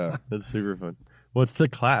fun. Yeah. That's super fun. What's the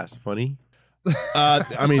class? Funny?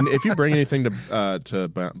 I mean, if you bring anything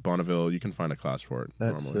to Bonneville, you can find a class for it.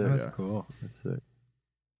 That's normally. That's cool. That's sick.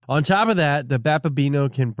 On top of that, the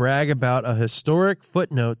Bappabino can brag about a historic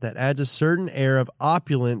footnote that adds a certain air of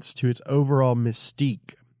opulence to its overall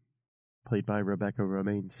mystique. Played by Rebecca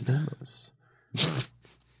Romaine Stamos.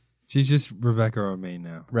 She's just Rebecca Romaine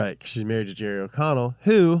now. Right, 'cause she's married to Jerry O'Connell,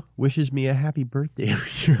 who wishes me a happy birthday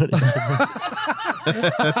every year.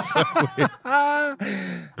 That's so weird.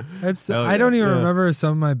 I don't even remember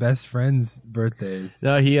some of my best friends' birthdays.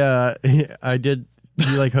 No, he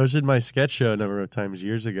like hosted my sketch show a number of times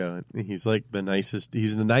years ago. And he's like the nicest.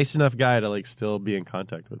 He's a nice enough guy to like still be in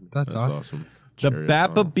contact with me. That's awesome. The Jerry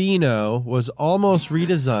Bappabino was almost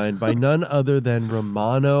redesigned by none other than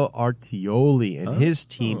Romano Artioli and his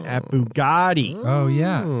team at Bugatti. Oh,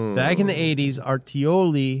 yeah. Back in the 80s,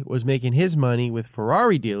 Artioli was making his money with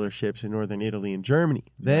Ferrari dealerships in northern Italy and Germany.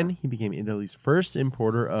 Then he became Italy's first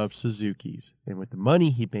importer of Suzukis. And with the money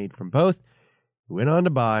he made from both, he went on to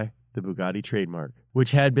buy the Bugatti trademark,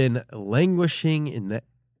 which had been languishing in the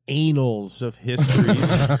annals of history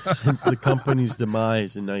since the company's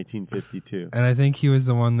demise in 1952. And I think he was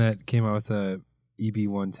the one that came out with the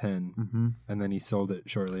EB110, and then he sold it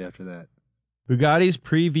shortly after that. Bugatti's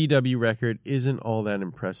pre-VW record isn't all that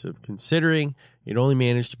impressive, considering it only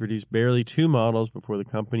managed to produce barely 2 models before the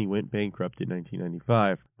company went bankrupt in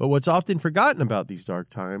 1995. But what's often forgotten about these dark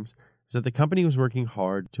times is that the company was working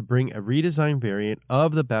hard to bring a redesigned variant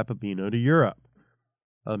of the Bappabino to Europe.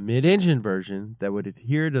 A mid-engine version that would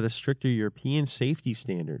adhere to the stricter European safety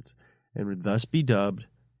standards and would thus be dubbed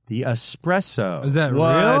the Espresso. Is that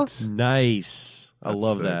real? Nice. I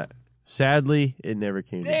love sick. that. Sadly, it never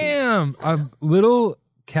came to be. Damn, a little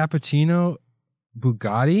cappuccino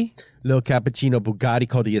Bugatti? Little cappuccino Bugatti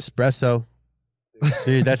called the Espresso.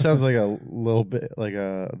 Dude, that sounds like a little bit like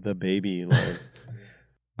the baby. Like.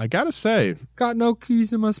 I gotta say, Got no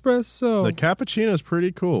keys in my espresso. the cappuccino is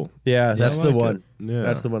pretty cool. Yeah, that's I the like one. it. Yeah,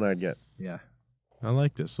 That's the one I'd get. Yeah. I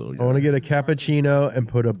like this little guy. I want to get a cappuccino and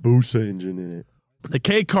put a Busa engine in it. The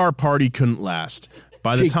K car party couldn't last.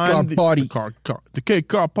 By the K-car time party. the K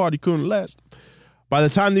car party couldn't last. By the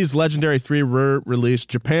time these legendary 3 were released,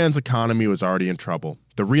 Japan's economy was already in trouble.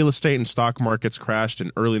 The real estate and stock markets crashed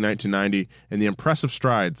in early 1990, and the impressive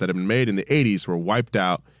strides that had been made in the 80s were wiped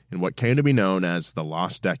out in what came to be known as the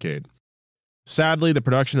lost decade. Sadly, the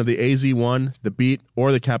production of the AZ1, the Beat,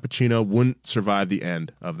 or the Cappuccino wouldn't survive the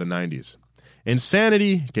end of the 90s.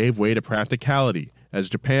 Insanity gave way to practicality as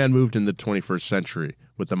Japan moved into the 21st century,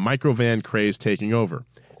 with the microvan craze taking over.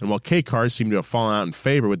 And while K-cars seem to have fallen out in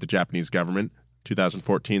favor with the Japanese government,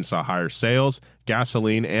 2014 saw higher sales,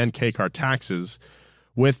 gasoline, and K-car taxes,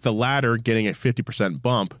 with the latter getting a 50%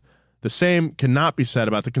 bump. The same cannot be said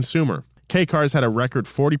about the consumer. K-cars had a record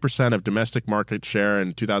 40% of domestic market share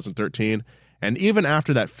in 2013, and even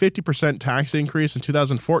after that 50% tax increase in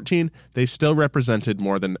 2014, they still represented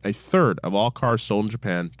more than a third of all cars sold in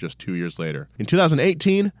Japan just 2 years later. In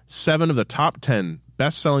 2018, 7 of the top 10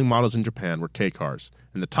 best-selling models in Japan were K-cars,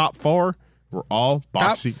 and the top 4 were all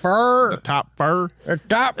boxy. The top fur.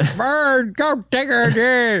 Go take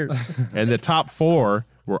it. And the top 4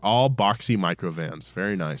 were all boxy microvans.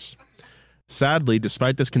 Very nice. Sadly,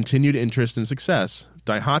 despite this continued interest and success,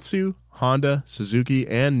 Daihatsu, Honda, Suzuki,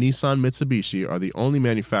 and Nissan Mitsubishi are the only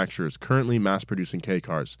manufacturers currently mass-producing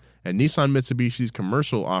K-cars, and Nissan Mitsubishi's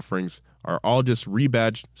commercial offerings are all just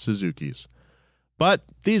rebadged Suzukis. But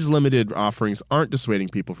these limited offerings aren't dissuading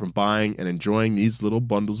people from buying and enjoying these little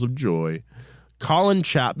bundles of joy. Colin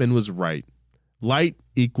Chapman was right. Light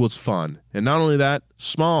equals fun, and not only that,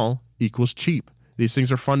 small equals cheap. These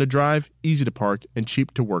things are fun to drive, easy to park, and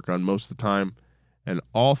cheap to work on most of the time. And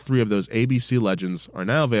all 3 of those ABC legends are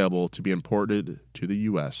now available to be imported to the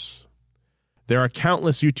U.S. There are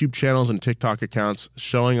countless YouTube channels and TikTok accounts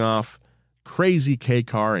showing off crazy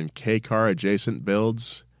K-Car and K-Car adjacent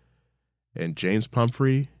builds, and James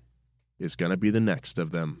Pumphrey is going to be the next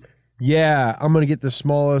of them. Yeah, I'm going to get the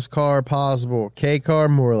smallest car possible. K-Car,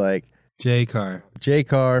 more like J-Car.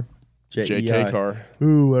 J-Car. JK J-E-I. car.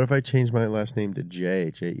 Ooh, what if I change my last name to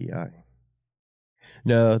J, J-E-I?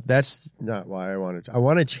 No, that's not why I wanted to. I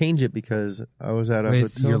want to change it because I was at a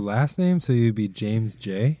hotel. Your last name, so you'd be James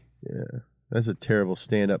J? Yeah, that's a terrible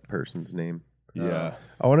stand-up person's name. Yeah.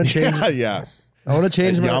 I want to change. Yeah. I want to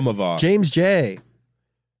change my Yamava. James J.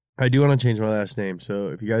 I do want to change my last name. So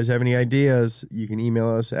if you guys have any ideas, you can email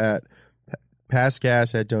us at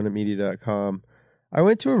passgas@donutmedia.com. I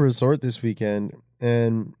went to a resort this weekend,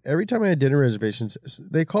 and every time I had dinner reservations,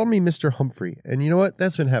 they called me Mr. Humphrey. And you know what?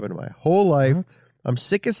 That's been happening my whole life. What? I'm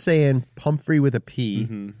sick of saying Pumphrey with a P.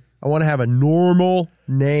 Mm-hmm. I want to have a normal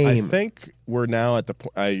name. I think we're now at the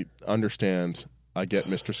point. I understand. I get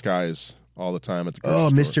Mr. Skies all the time at the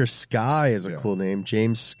grocery store. Mr. Sky is a cool name.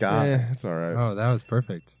 James Scott. Yeah, it's all right. Oh, that was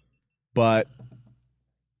perfect. But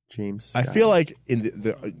James Sky. I feel like in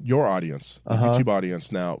your audience, the YouTube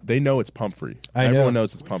audience now, they know it's Pumphrey. Everyone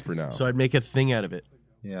knows it's Pumphrey now. So I'd make a thing out of it.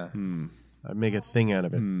 Yeah. I'd make a thing out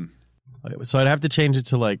of it. So I'd have to change it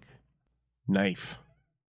to like Knife.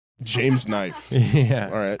 James Knife. Yeah.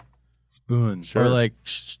 All right. Spoon. Sure. Or like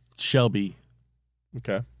Shelby.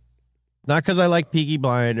 Okay. Not because I like Peaky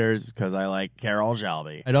Blinders, because I like Carol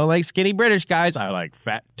Shelby. I don't like skinny British guys. I like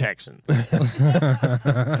fat Texans.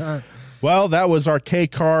 Well, that was our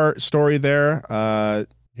K-Car story there.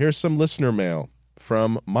 Here's some listener mail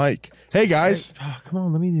from Mike. Hey, guys. Hey, come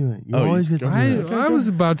on, let me do it. You always get to do it. I was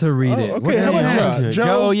about to read it. Okay, how about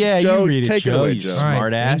Joe? Yeah, Joe, you read it, take Joe, it away, you Joe.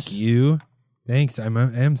 smart ass. Thank you. Thanks. I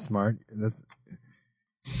am smart. This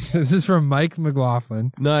is from Mike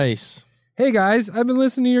McLaughlin. Nice. Hey guys, I've been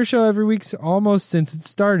listening to your show every week almost since it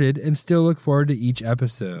started and still look forward to each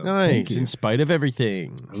episode. Nice, in spite of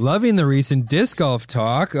everything. Loving the recent disc golf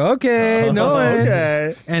talk. Okay,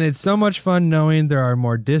 Okay. And it's so much fun knowing there are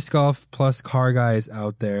more disc golf plus car guys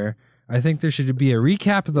out there. I think there should be a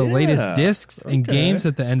recap of the latest discs and games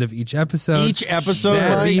at the end of each episode. Each episode,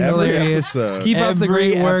 That'd be Mike? hilarious. Every episode. Keep up the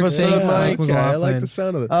great work. Episode, Thanks, Mike Okay, I McLaughlin. like the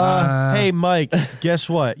sound of it. Hey, Mike, guess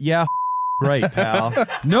what? Yeah, right, pal.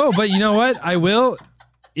 No, but you know what? I will,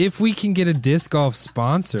 if we can get a disc golf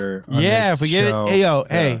sponsor on Yeah, this if we get show.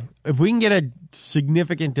 it. Hey, if we can get a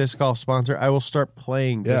significant disc golf sponsor, I will start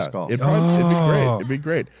playing disc golf. It'd be great. It'd be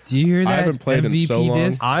great. Do you hear that? I haven't played in MVP so long.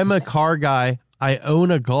 discs? I'm a car guy. I own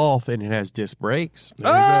a Golf, and it has disc brakes. There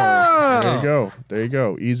you go. There you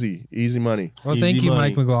go. Easy money. Well, Easy thank you, money.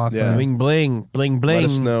 Mike McLaughlin. Yeah. Bling, bling, bling, bling. Let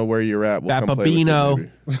us know where you're at. We'll come play with you, Bapabino.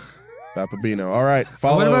 maybe. Bapabino. All right.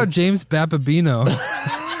 Follow. What about James Bapabino?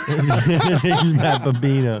 James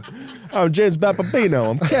Bapabino. I'm James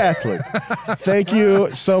Bapabino. I'm Catholic. Thank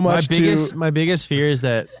you so much. My biggest fear is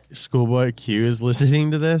that Schoolboy Q is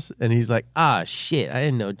listening to this, and he's like, shit, I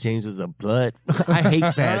didn't know James was a blood. I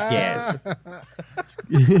hate fast gas.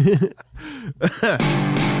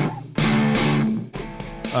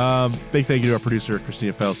 Big thank you to our producer,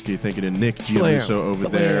 Christina Felsky. Thank you to Nick Gialuso over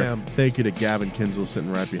there. Thank you to Gavin Kinzel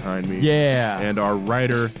sitting right behind me. Yeah. And our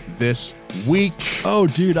writer this week. Oh,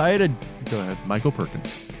 dude, Go ahead. Michael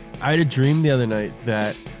Perkins. I had a dream the other night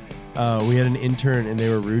that we had an intern and they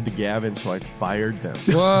were rude to Gavin, so I fired them.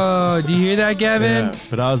 Whoa, do you hear that, Gavin? Yeah,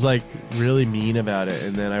 but I was like really mean about it,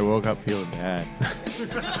 and then I woke up feeling bad.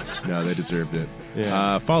 No, they deserved it.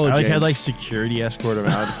 Yeah. Follow I James. had like security escort him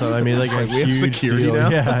out, so I made like a we have huge security deal.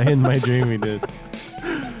 now? Yeah, in my dream we did.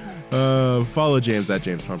 Follow James at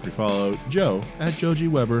James Pumphrey. Follow Joe at Joe G.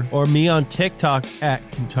 Weber. Or me on TikTok at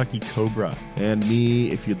Kentucky Cobra. And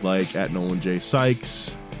me, if you'd like, at Nolan J.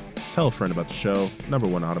 Sykes. Tell a friend about the show.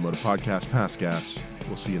 #1 automotive podcast, Pass Gas.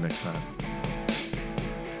 We'll see you next time.